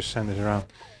I can just send this around.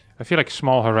 I feel like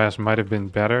small harass might have been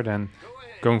better than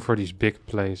going for these big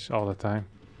plays all the time.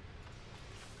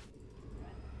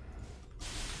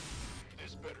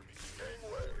 This better be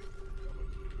gangway.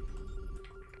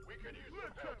 We could use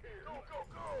some help here. Go, go,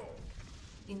 go.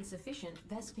 Insufficient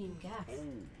Vespine gas. Oh,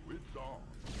 it's on.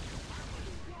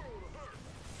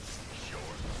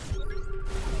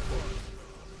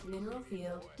 Mineral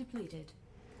field depleted.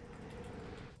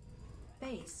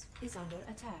 Base is under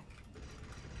attack.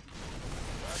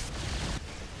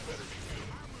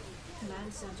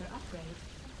 Command center upgrade.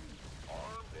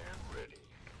 Armed and ready.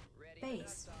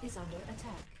 Base is under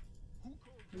attack.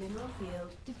 Mineral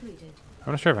field depleted.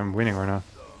 I'm not sure if I'm winning or not.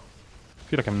 I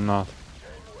feel like I'm not.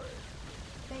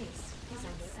 Base is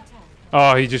under attack.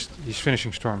 Oh, he's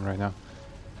finishing Storm right now.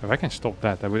 If I can stop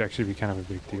that, that would actually be kind of a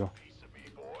big deal.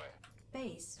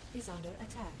 Base is under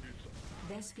attack.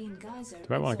 Vespine geyser.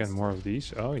 Do I want to get exhausted. more of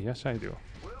these? Oh, yes I do.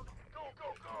 Well, go,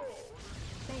 go, go.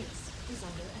 Base is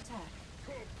under attack.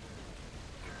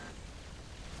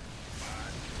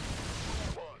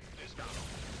 One, this down.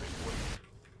 Big wait.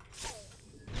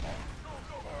 Go,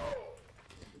 go,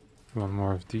 go. Want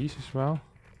more of these as well?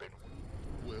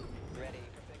 Ready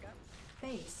for pickup?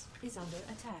 Base is under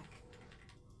attack.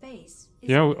 Base is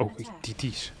You know, under oh, attack.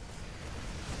 these.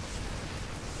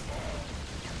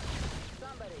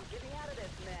 Somebody, get me out of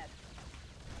this mess.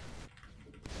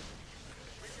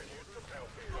 We could use some help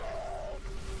here.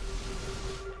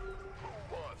 Who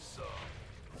wants some?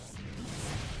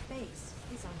 Base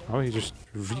is under Oh, he attack. just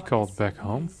recalled back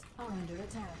home. SCVs are under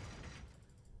attack.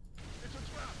 It's a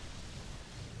trap.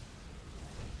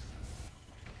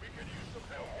 We could use some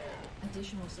help here.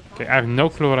 Additional supply. Okay, I have no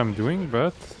clue what I'm doing,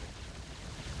 but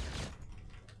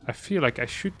I feel like I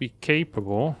should be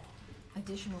capable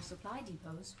Additional supply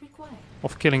depots required.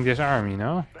 of killing this army,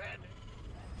 no?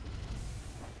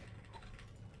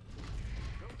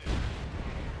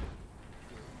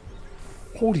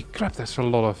 Holy crap, that's a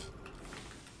lot of...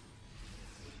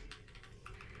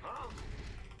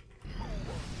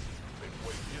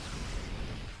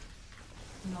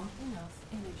 Not enough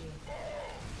energy.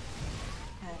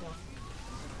 Add on.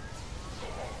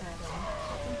 Add on.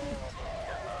 Complete.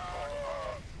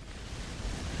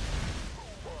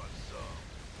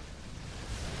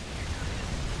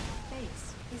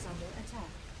 Base is under attack.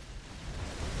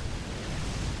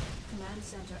 Command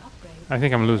center upgrade. I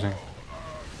think I'm losing.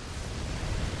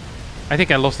 I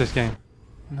think I lost this game.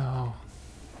 No.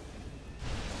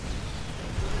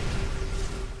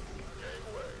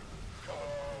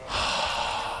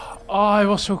 Oh, I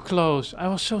was so close. I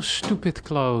was so stupid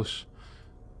close.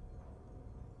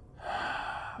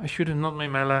 I should have not made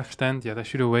my last stand yet. I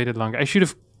should have waited longer. I should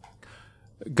have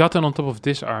gotten on top of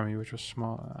this army, which was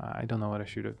small. I don't know what I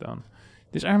should have done.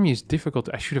 This army is difficult.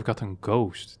 I should have gotten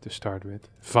Ghost to start with.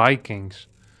 Vikings.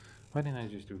 Why didn't I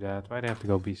just do that? Why did I have to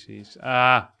go BCs?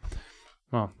 Ah.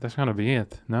 Well, that's gonna be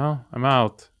it. No? I'm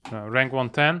out. No, rank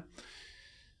 110.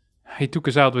 He took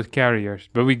us out with carriers,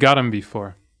 but we got him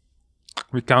before.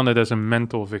 We count it as a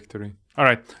mental victory.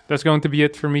 Alright, that's going to be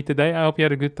it for me today. I hope you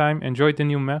had a good time. Enjoyed the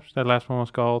new maps. That last one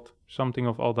was called something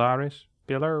of Aldaris.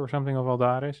 Pillar or something of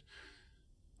Aldaris.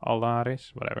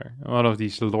 Aldaris, whatever. A lot of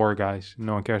these lore guys.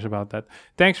 No one cares about that.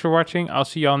 Thanks for watching. I'll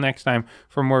see y'all next time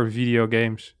for more video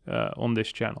games on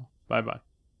this channel. Bye bye.